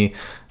recently,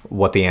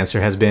 what the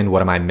answer has been?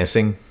 What am I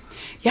missing?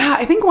 Yeah,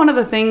 I think one of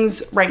the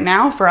things right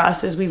now for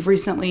us is we've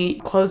recently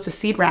closed a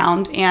seed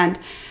round, and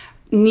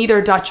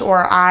neither Dutch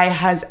or I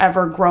has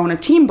ever grown a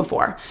team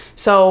before.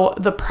 So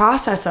the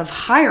process of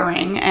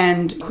hiring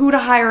and who to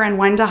hire and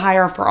when to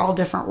hire for all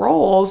different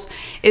roles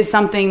is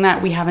something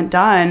that we haven't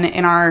done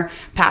in our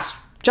past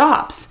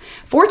jobs.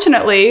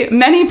 Fortunately,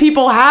 many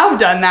people have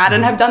done that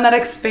and have done that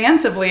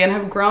expansively and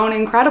have grown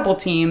incredible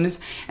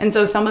teams. And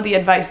so some of the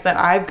advice that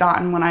I've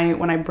gotten when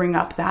I bring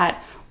up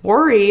that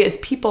worry is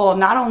people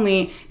not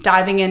only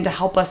diving in to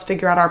help us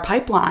figure out our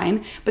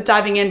pipeline, but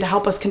diving in to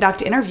help us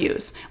conduct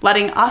interviews,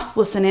 letting us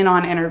listen in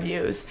on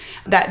interviews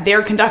that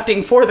they're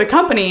conducting for the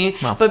company,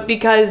 wow, but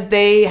because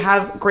they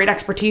have great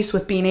expertise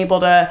with being able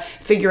to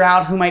figure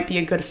out who might be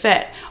a good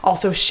fit.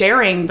 Also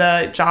sharing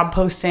the job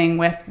posting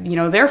with,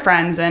 their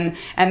friends and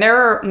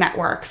their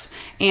networks,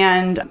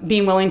 and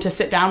being willing to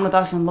sit down with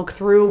us and look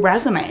through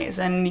resumes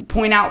and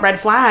point out red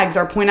flags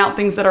or point out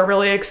things that are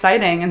really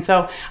exciting. And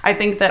so I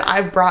think that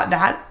I've brought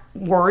that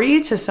worry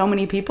to so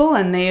many people,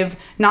 and they've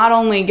not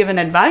only given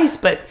advice,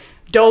 but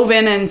dove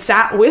in and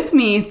sat with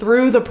me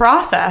through the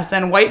process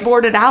and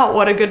whiteboarded out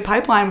what a good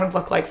pipeline would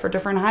look like for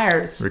different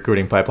hires.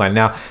 Recruiting pipeline.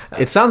 Now,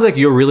 it sounds like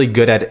you're really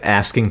good at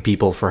asking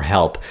people for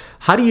help.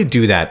 How do you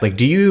do that? Like,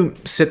 do you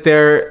sit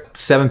there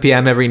 7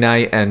 p.m. every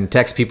night and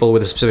text people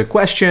with a specific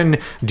question?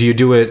 Do you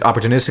do it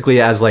opportunistically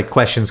as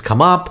questions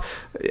come up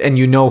and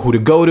you know who to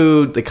go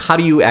to? Like, how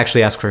do you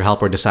actually ask for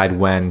help or decide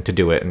when to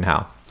do it and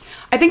how?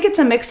 I think it's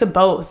a mix of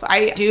both.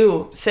 I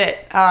do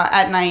sit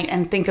at night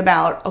and think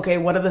about, okay,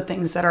 what are the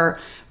things that are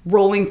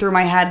rolling through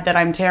my head that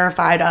I'm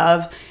terrified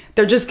of?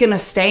 they're just going to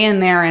stay in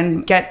there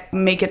and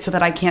make it so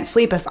that I can't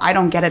sleep if I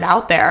don't get it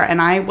out there.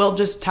 And I will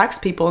just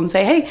text people and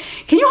say, hey,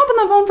 can you hop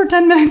on the phone for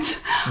 10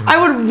 minutes? I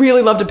would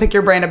really love to pick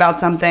your brain about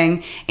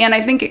something. And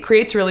I think it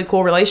creates really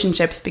cool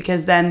relationships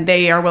because then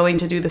they are willing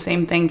to do the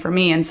same thing for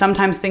me. And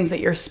sometimes things that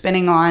you're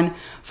spinning on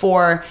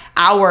for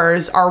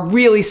hours are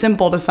really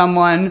simple to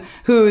someone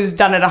who's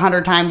done it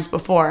 100 times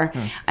before.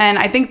 And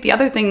I think the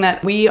other thing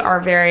that we are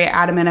very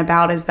adamant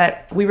about is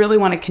that we really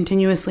want to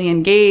continuously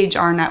engage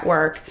our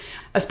network,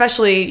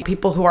 especially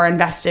people who are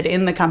invested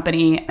in the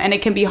company. And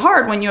it can be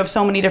hard when you have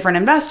so many different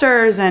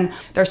investors and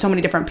there's so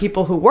many different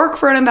people who work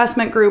for an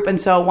investment group. And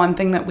so one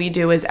thing that we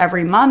do is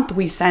every month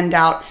we send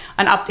out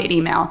an update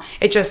email.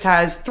 It just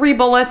has 3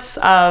 bullets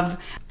of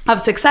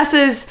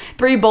successes,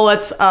 3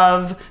 bullets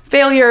of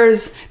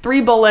failures,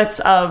 3 bullets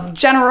of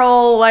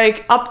general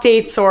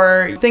updates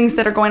or things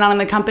that are going on in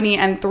the company,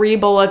 and 3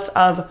 bullets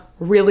of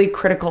really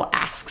critical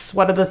asks.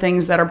 What are the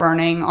things that are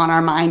burning on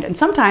our mind? And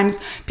sometimes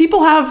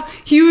people have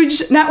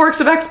huge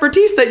networks of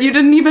expertise that you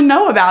didn't even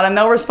know about, and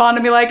they'll respond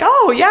to me like,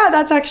 oh yeah,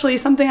 that's actually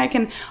something I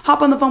can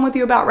hop on the phone with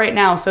you about right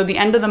now. So the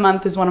end of the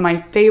month is one of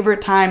my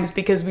favorite times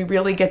because we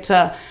really get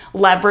to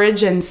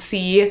leverage and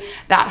see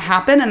that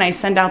happen. And I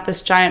send out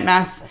this giant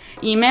mass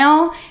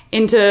email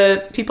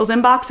into people's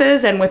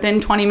inboxes, and within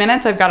 20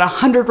 minutes I've got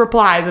 100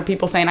 replies of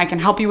people saying I can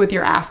help you with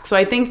your ask. So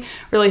I think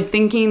really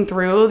thinking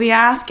through the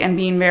ask and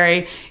being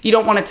you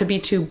don't want it to be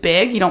too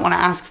big. You don't want to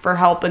ask for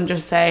help and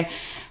just say,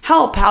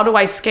 help, how do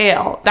I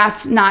scale?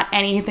 That's not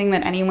anything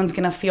that anyone's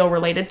going to feel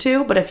related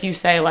to. But if you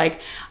say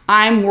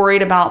I'm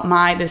worried about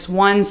this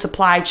one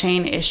supply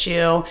chain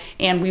issue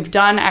and we've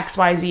done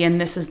XYZ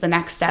and this is the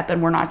next step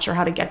and we're not sure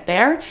how to get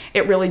there,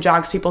 it really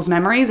jogs people's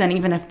memories. And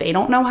even if they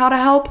don't know how to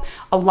help,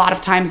 a lot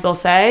of times they'll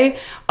say,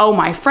 oh,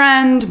 my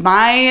friend,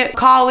 my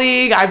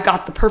colleague, I've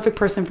got the perfect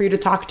person for you to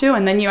talk to.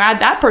 And then you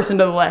add that person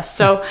to the list.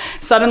 So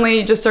suddenly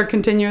you just are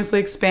continuously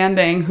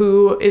expanding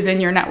who is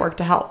in your network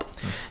to help.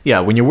 Yeah,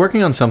 when you're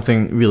working on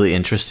something really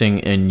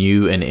interesting and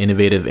new and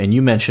innovative, and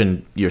you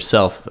mentioned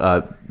yourself,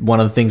 one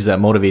of the things that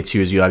motivates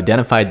you is you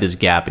identified this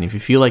gap, and if you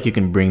feel like you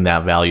can bring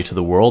that value to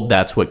the world,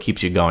 that's what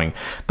keeps you going.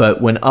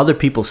 But when other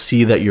people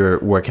see that you're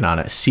working on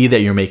it, see that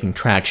you're making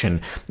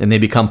traction, and they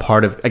become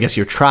part of, I guess,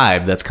 your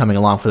tribe that's coming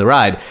along for the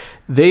ride,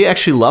 they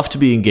actually love to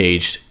be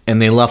engaged and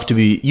they love to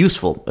be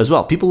useful as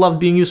well. People love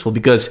being useful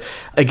because,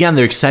 again,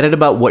 they're excited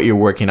about what you're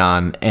working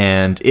on,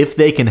 and if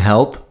they can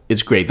help,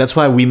 it's great. That's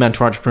why we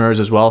mentor entrepreneurs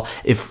as well.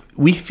 If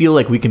we feel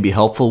like we can be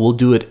helpful, we'll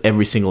do it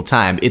every single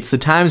time. It's the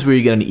times where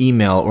you get an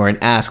email or an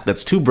ask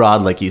that's too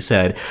broad, like you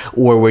said,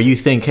 or where you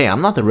think, hey,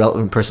 I'm not the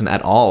relevant person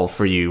at all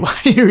for you. Why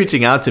are you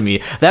reaching out to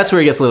me? That's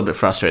where it gets a little bit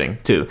frustrating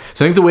too.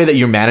 So I think the way that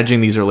you're managing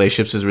these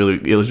relationships is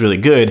really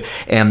good.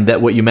 And that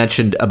what you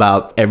mentioned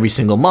about every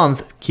single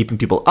month, keeping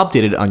people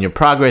updated on your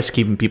progress,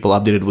 keeping people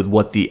updated with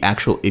what the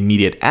actual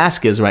immediate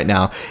ask is right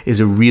now is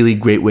a really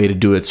great way to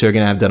do it. Sergei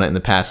and I have done it in the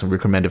past and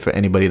recommend it for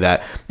anybody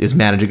that is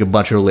managing a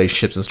bunch of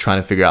relationships and is trying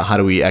to figure out how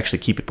do we actually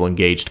keep people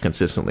engaged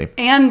consistently.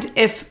 And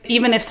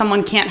even if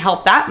someone can't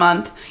help that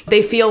month,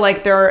 they feel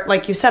like they're,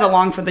 like you said,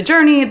 along for the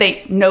journey.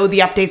 They know the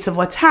updates of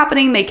what's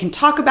happening. They can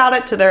talk about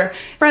it to their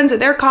friends or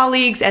their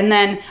colleagues. And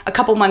then a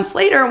couple months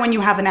later, when you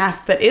have an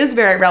ask that is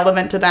very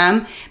relevant to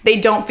them, they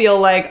don't feel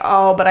like,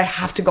 oh, but I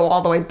have to go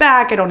all the way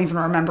back. I don't even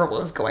remember what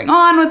was going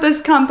on with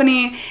this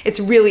company. It's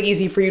really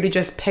easy for you to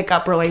just pick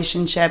up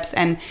relationships.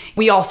 And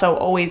we also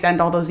always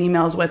end all those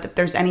emails with, if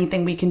there's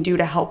anything we can do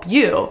to help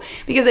you,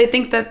 because I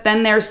think that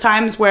then there's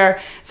times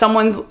where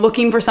someone's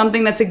looking for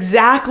something that's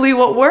exactly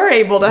what we're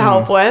able to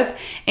help with.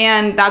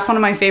 And that's one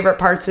of my favorite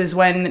parts, is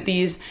when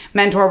these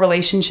mentor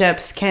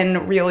relationships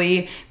can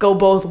really go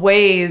both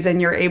ways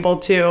and you're able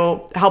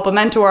to help a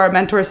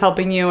mentor is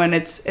helping you. And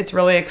it's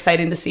really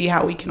exciting to see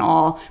how we can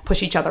all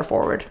push each other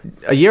forward.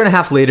 A year and a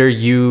half later,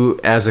 you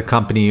as a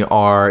company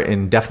are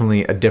in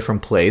definitely a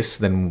different place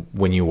than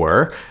when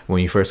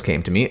you first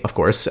came to me, of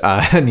course,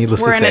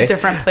 needless to say. We're in a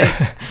different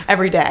place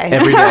every day.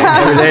 Every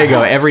day. There you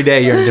go. Every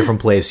day you're in a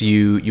different place.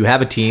 You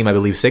have a team, I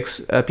believe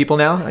 6 people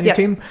now on your Yes.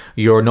 team.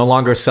 You're no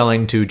longer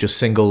selling to just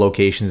single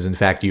locations. In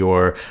fact,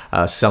 you're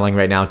selling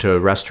right now to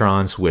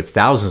restaurants with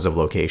thousands of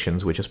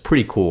locations, which is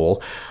pretty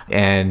cool.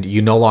 And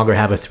you no longer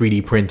have a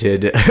 3D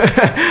printed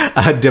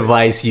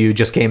device. You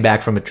just came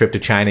back from a trip to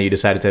China. You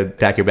decided to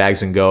pack your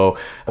bags and go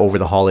over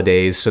the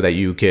holidays so that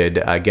you could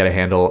get a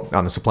handle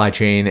on the supply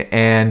chain.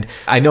 And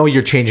I know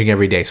you're changing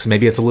every day, so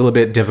maybe it's a little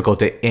bit difficult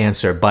to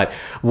answer, but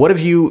what have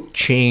you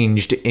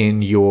changed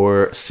in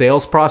your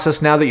sales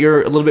process now that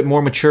you're a little bit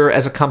more mature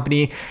as a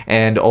company,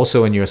 and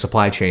also in your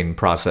supply chain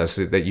process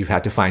that you've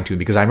had to fine tune?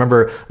 Because I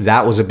remember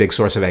that was a big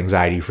source of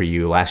anxiety for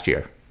you last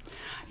year.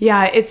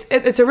 Yeah,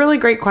 it's a really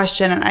great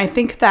question. And I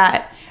think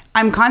that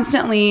I'm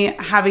constantly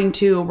having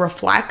to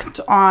reflect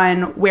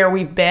on where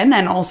we've been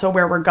and also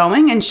where we're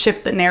going and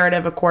shift the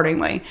narrative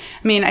accordingly.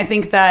 I mean, I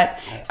think that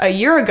a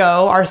year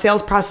ago, our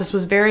sales process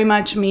was very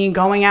much me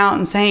going out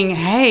and saying,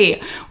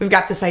 hey, we've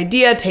got this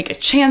idea, take a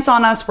chance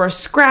on us, we're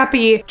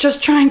scrappy,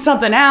 just trying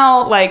something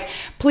out,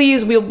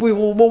 please, we'll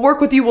work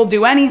with you, we'll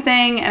do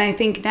anything. And I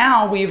think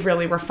now we've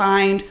really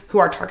refined who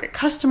our target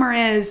customer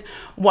is,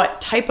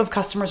 what type of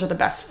customers are the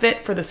best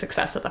fit for the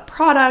success of the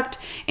product.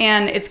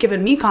 And it's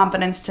given me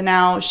confidence to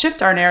now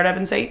shift our narrative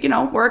and say,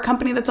 we're a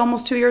company that's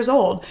almost 2 years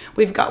old.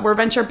 We're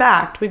venture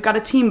backed. We've got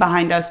a team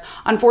behind us.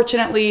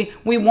 Unfortunately,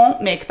 we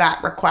won't make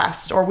that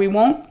request, or we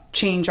won't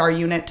change our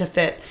unit to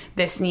fit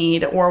this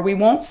need, or we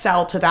won't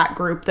sell to that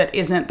group that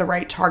isn't the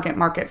right target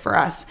market for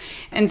us.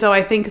 And so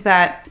I think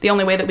that the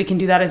only way that we can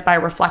do that is by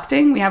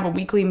reflecting. We have a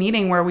weekly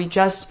meeting where we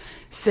just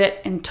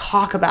sit and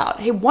talk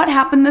about, hey, what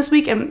happened this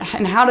week and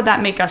how did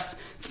that make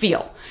us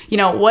feel?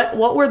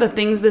 What were the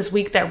things this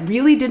week that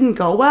really didn't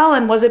go well?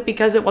 And was it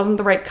because it wasn't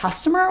the right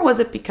customer? Was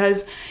it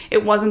because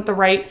it wasn't the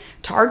right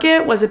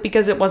target? Was it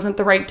because it wasn't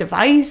the right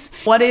device?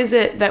 What is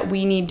it that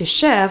we need to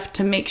shift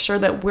to make sure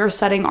that we're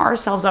setting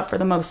ourselves up for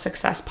the most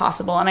success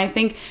possible? And I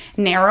think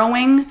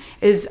narrowing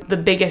is the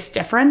biggest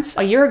difference.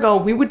 A year ago,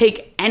 we would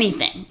take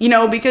anything,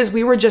 because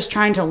we were just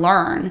trying to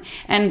learn.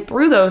 And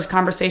through those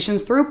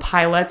conversations, through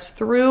pilots,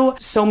 through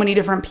so many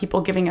different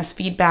people giving us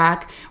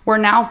feedback, we're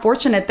now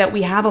fortunate that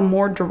we have a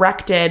more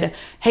directed,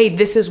 hey,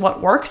 this is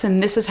what works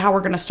and this is how we're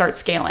going to start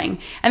scaling.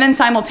 And then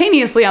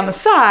simultaneously on the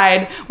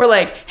side, we're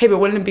like, hey, but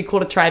wouldn't it be cool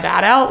to try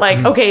that out?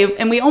 Okay,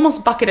 and we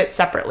almost bucket it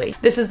separately.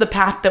 This is the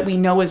path that we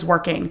know is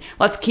working.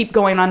 Let's keep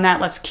going on that.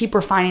 Let's keep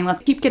refining.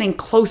 Let's keep getting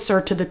closer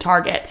to the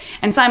target.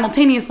 And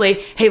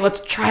simultaneously, hey,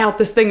 let's try out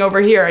this thing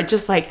over here.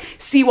 Just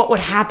see what would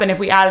happen if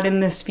we added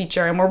in this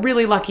feature. And we're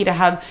really lucky to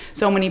have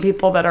so many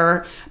people that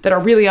are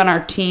really on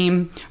our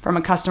team from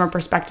a customer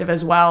perspective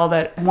as well,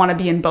 that want to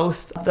be in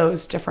both of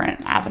those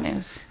different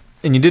avenues.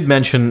 And you did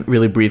mention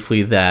really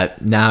briefly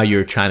that now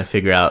you're trying to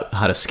figure out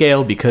how to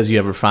scale because you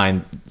have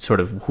refined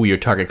sort of who your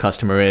target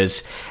customer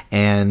is.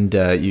 And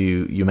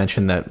you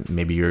mentioned that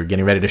maybe you're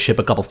getting ready to ship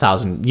a couple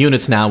thousand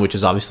units now, which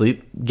is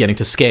obviously getting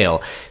to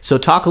scale. So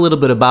talk a little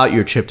bit about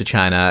your trip to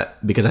China,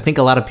 because I think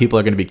a lot of people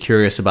are going to be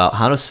curious about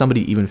how does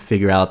somebody even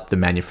figure out the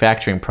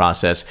manufacturing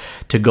process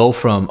to go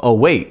from, oh,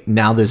 wait,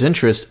 now there's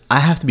interest.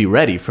 I have to be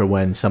ready for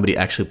when somebody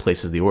actually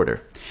places the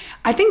order.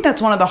 I think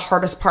that's one of the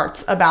hardest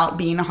parts about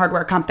being a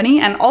hardware company,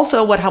 and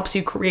also what helps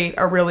you create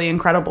a really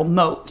incredible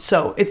moat.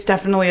 So it's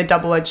definitely a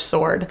double-edged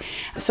sword.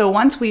 So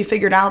once we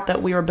figured out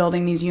that we were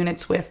building these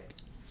units with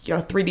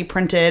 3D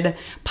printed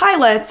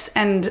pilots,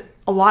 and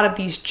a lot of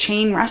these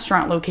chain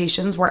restaurant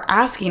locations were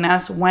asking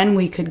us when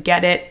we could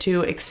get it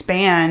to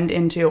expand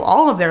into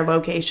all of their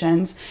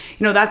locations.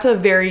 That's a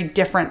very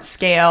different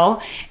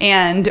scale,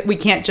 and we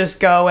can't just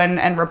go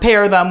and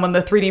repair them when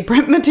the 3D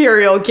print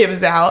material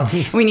gives out.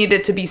 We need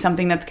it to be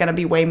something that's going to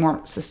be way more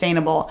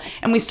sustainable.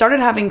 And we started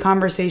having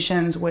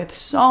conversations with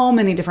so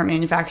many different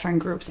manufacturing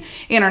groups,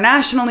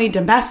 internationally,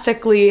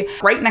 domestically,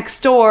 right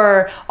next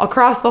door,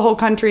 across the whole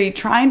country,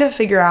 trying to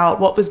figure out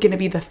what was going to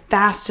be the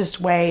fastest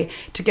way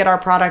to get our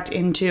product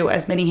into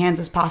as many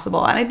hands as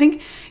possible. And I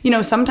think,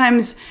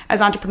 sometimes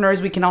as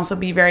entrepreneurs, we can also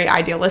be very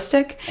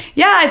idealistic.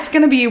 Yeah, it's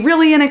going to be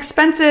really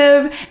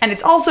inexpensive, and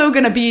it's also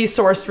going to be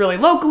sourced really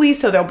locally,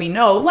 so there'll be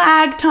no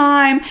lag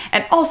time.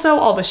 And also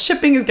all the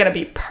shipping is going to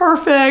be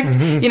perfect,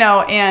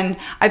 and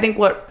I think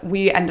what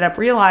we ended up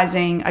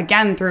realizing,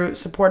 again, through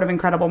support of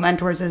incredible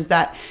mentors, is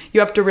that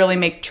you have to really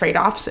make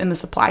trade-offs in the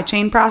supply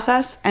chain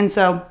process. And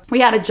so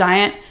we had a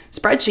giant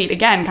spreadsheet,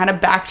 again, kind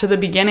of back to the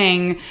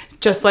beginning,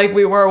 just like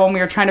we were when we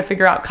were trying to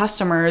figure out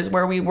customers,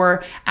 where we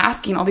were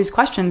asking all these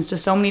questions to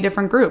so many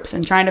different groups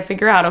and trying to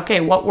figure out,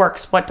 okay, what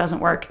works, what doesn't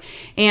work.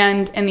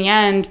 And in the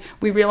end,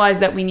 we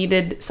realized that we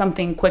needed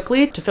something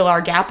quickly to fill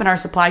our gap in our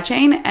supply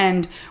chain.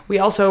 And we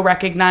also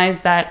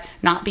recognized that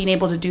not being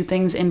able to do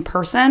things in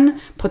person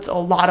puts a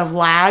lot of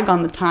lag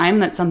on the time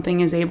that something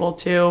is able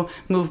to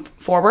move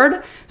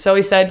forward. So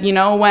we said,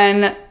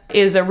 when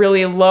is a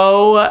really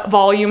low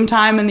volume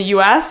time in the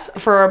US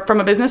from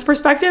a business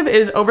perspective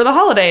is over the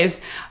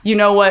holidays.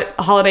 What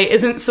holiday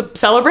isn't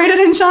celebrated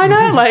in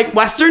China? Like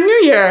Western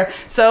New Year.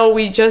 So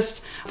we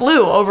just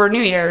flew over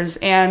New Year's,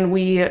 and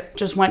we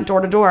just went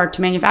door to door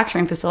to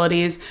manufacturing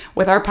facilities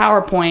with our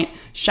PowerPoint,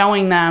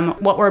 showing them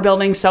what we're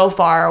building so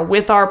far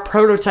with our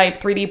prototype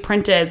 3D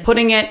printed,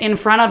 putting it in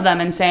front of them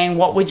and saying,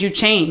 what would you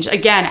change?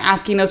 Again,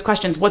 asking those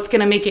questions. What's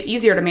going to make it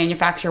easier to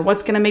manufacture?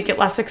 What's going to make it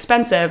less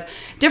expensive?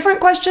 Different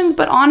questions,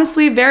 but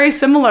honestly, very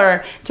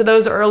similar to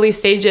those early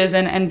stages,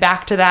 and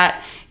back to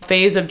that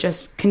phase of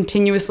just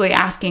continuously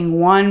asking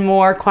one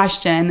more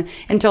question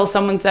until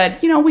someone said,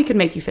 we could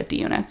make you 50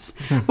 units.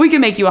 We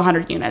could make you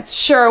 100 units.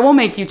 Sure, we'll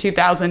make you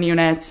 2,000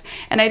 units.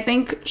 And I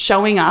think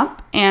showing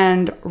up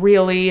and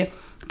really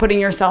putting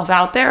yourself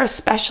out there,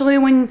 especially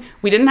when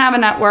we didn't have a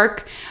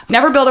network,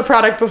 never built a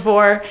product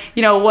before,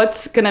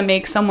 what's going to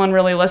make someone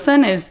really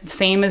listen is the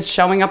same as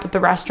showing up at the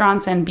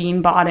restaurants and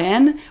being bought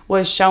in,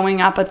 was showing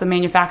up at the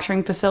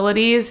manufacturing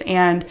facilities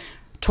and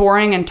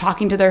touring and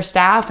talking to their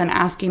staff and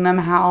asking them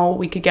how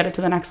we could get it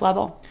to the next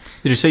level.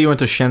 Did you say you went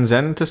to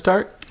Shenzhen to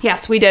start?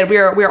 Yes, we did. We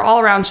were all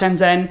around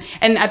Shenzhen.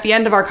 And at the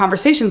end of our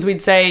conversations,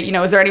 we'd say, you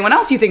know, is there anyone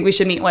else you think we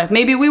should meet with?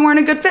 Maybe we weren't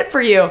a good fit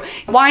for you.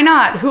 Why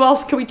not? Who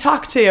else could we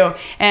talk to?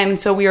 And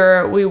so we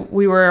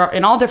were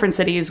in all different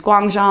cities,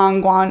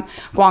 Guangzhou,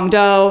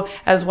 Guangdong,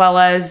 as well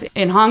as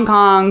in Hong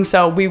Kong.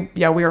 So we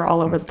were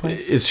all over the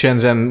place. Is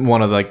Shenzhen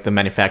one of like the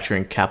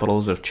manufacturing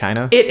capitals of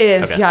China? It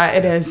is. Okay. Yeah,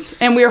 it is.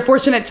 And we were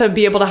fortunate to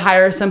be able to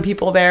hire some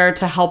people there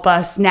to help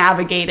us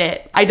navigate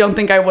it. I don't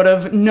think I would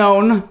have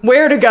known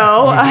where to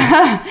go.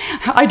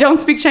 I don't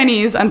speak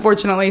Chinese,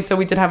 unfortunately, so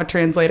we did have a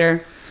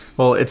translator.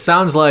 Well, it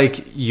sounds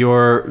like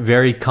you're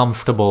very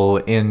comfortable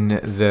in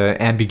the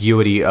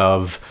ambiguity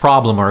of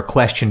problem or a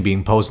question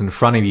being posed in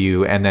front of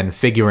you and then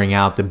figuring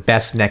out the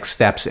best next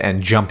steps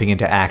and jumping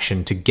into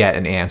action to get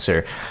an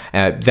answer.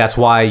 That's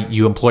why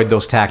you employed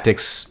those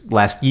tactics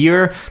last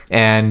year.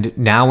 And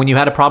now when you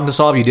had a problem to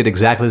solve, you did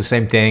exactly the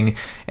same thing.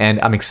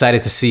 And I'm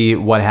excited to see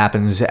what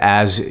happens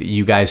as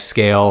you guys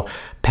scale.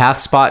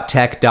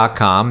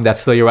 PathSpotTech.com.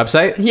 That's still your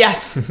website?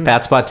 Yes.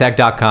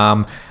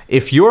 PathSpotTech.com.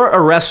 If you're a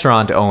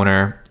restaurant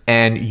owner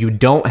and you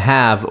don't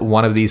have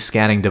one of these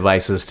scanning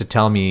devices to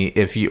tell me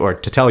if you, or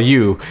to tell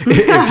you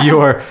if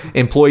your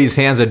employees'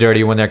 hands are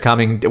dirty when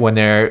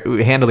they're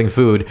handling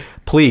food,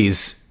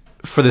 please,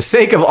 for the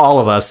sake of all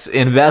of us,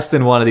 invest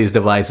in one of these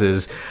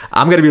devices.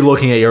 I'm going to be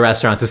looking at your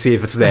restaurant to see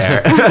if it's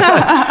there.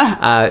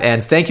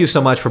 And thank you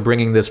so much for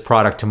bringing this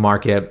product to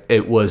market.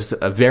 It was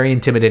very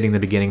intimidating in the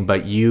beginning,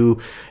 but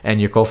you and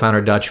your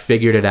co-founder Dutch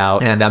figured it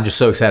out. And I'm just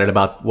so excited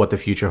about what the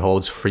future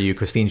holds for you.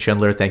 Christine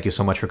Schindler, thank you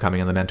so much for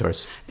coming on The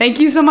Mentors. Thank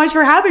you so much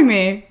for having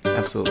me.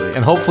 Absolutely.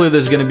 And hopefully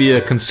there's going to be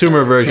a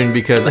consumer version,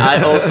 because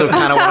I also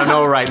kind of want to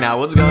know right now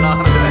what's going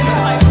on.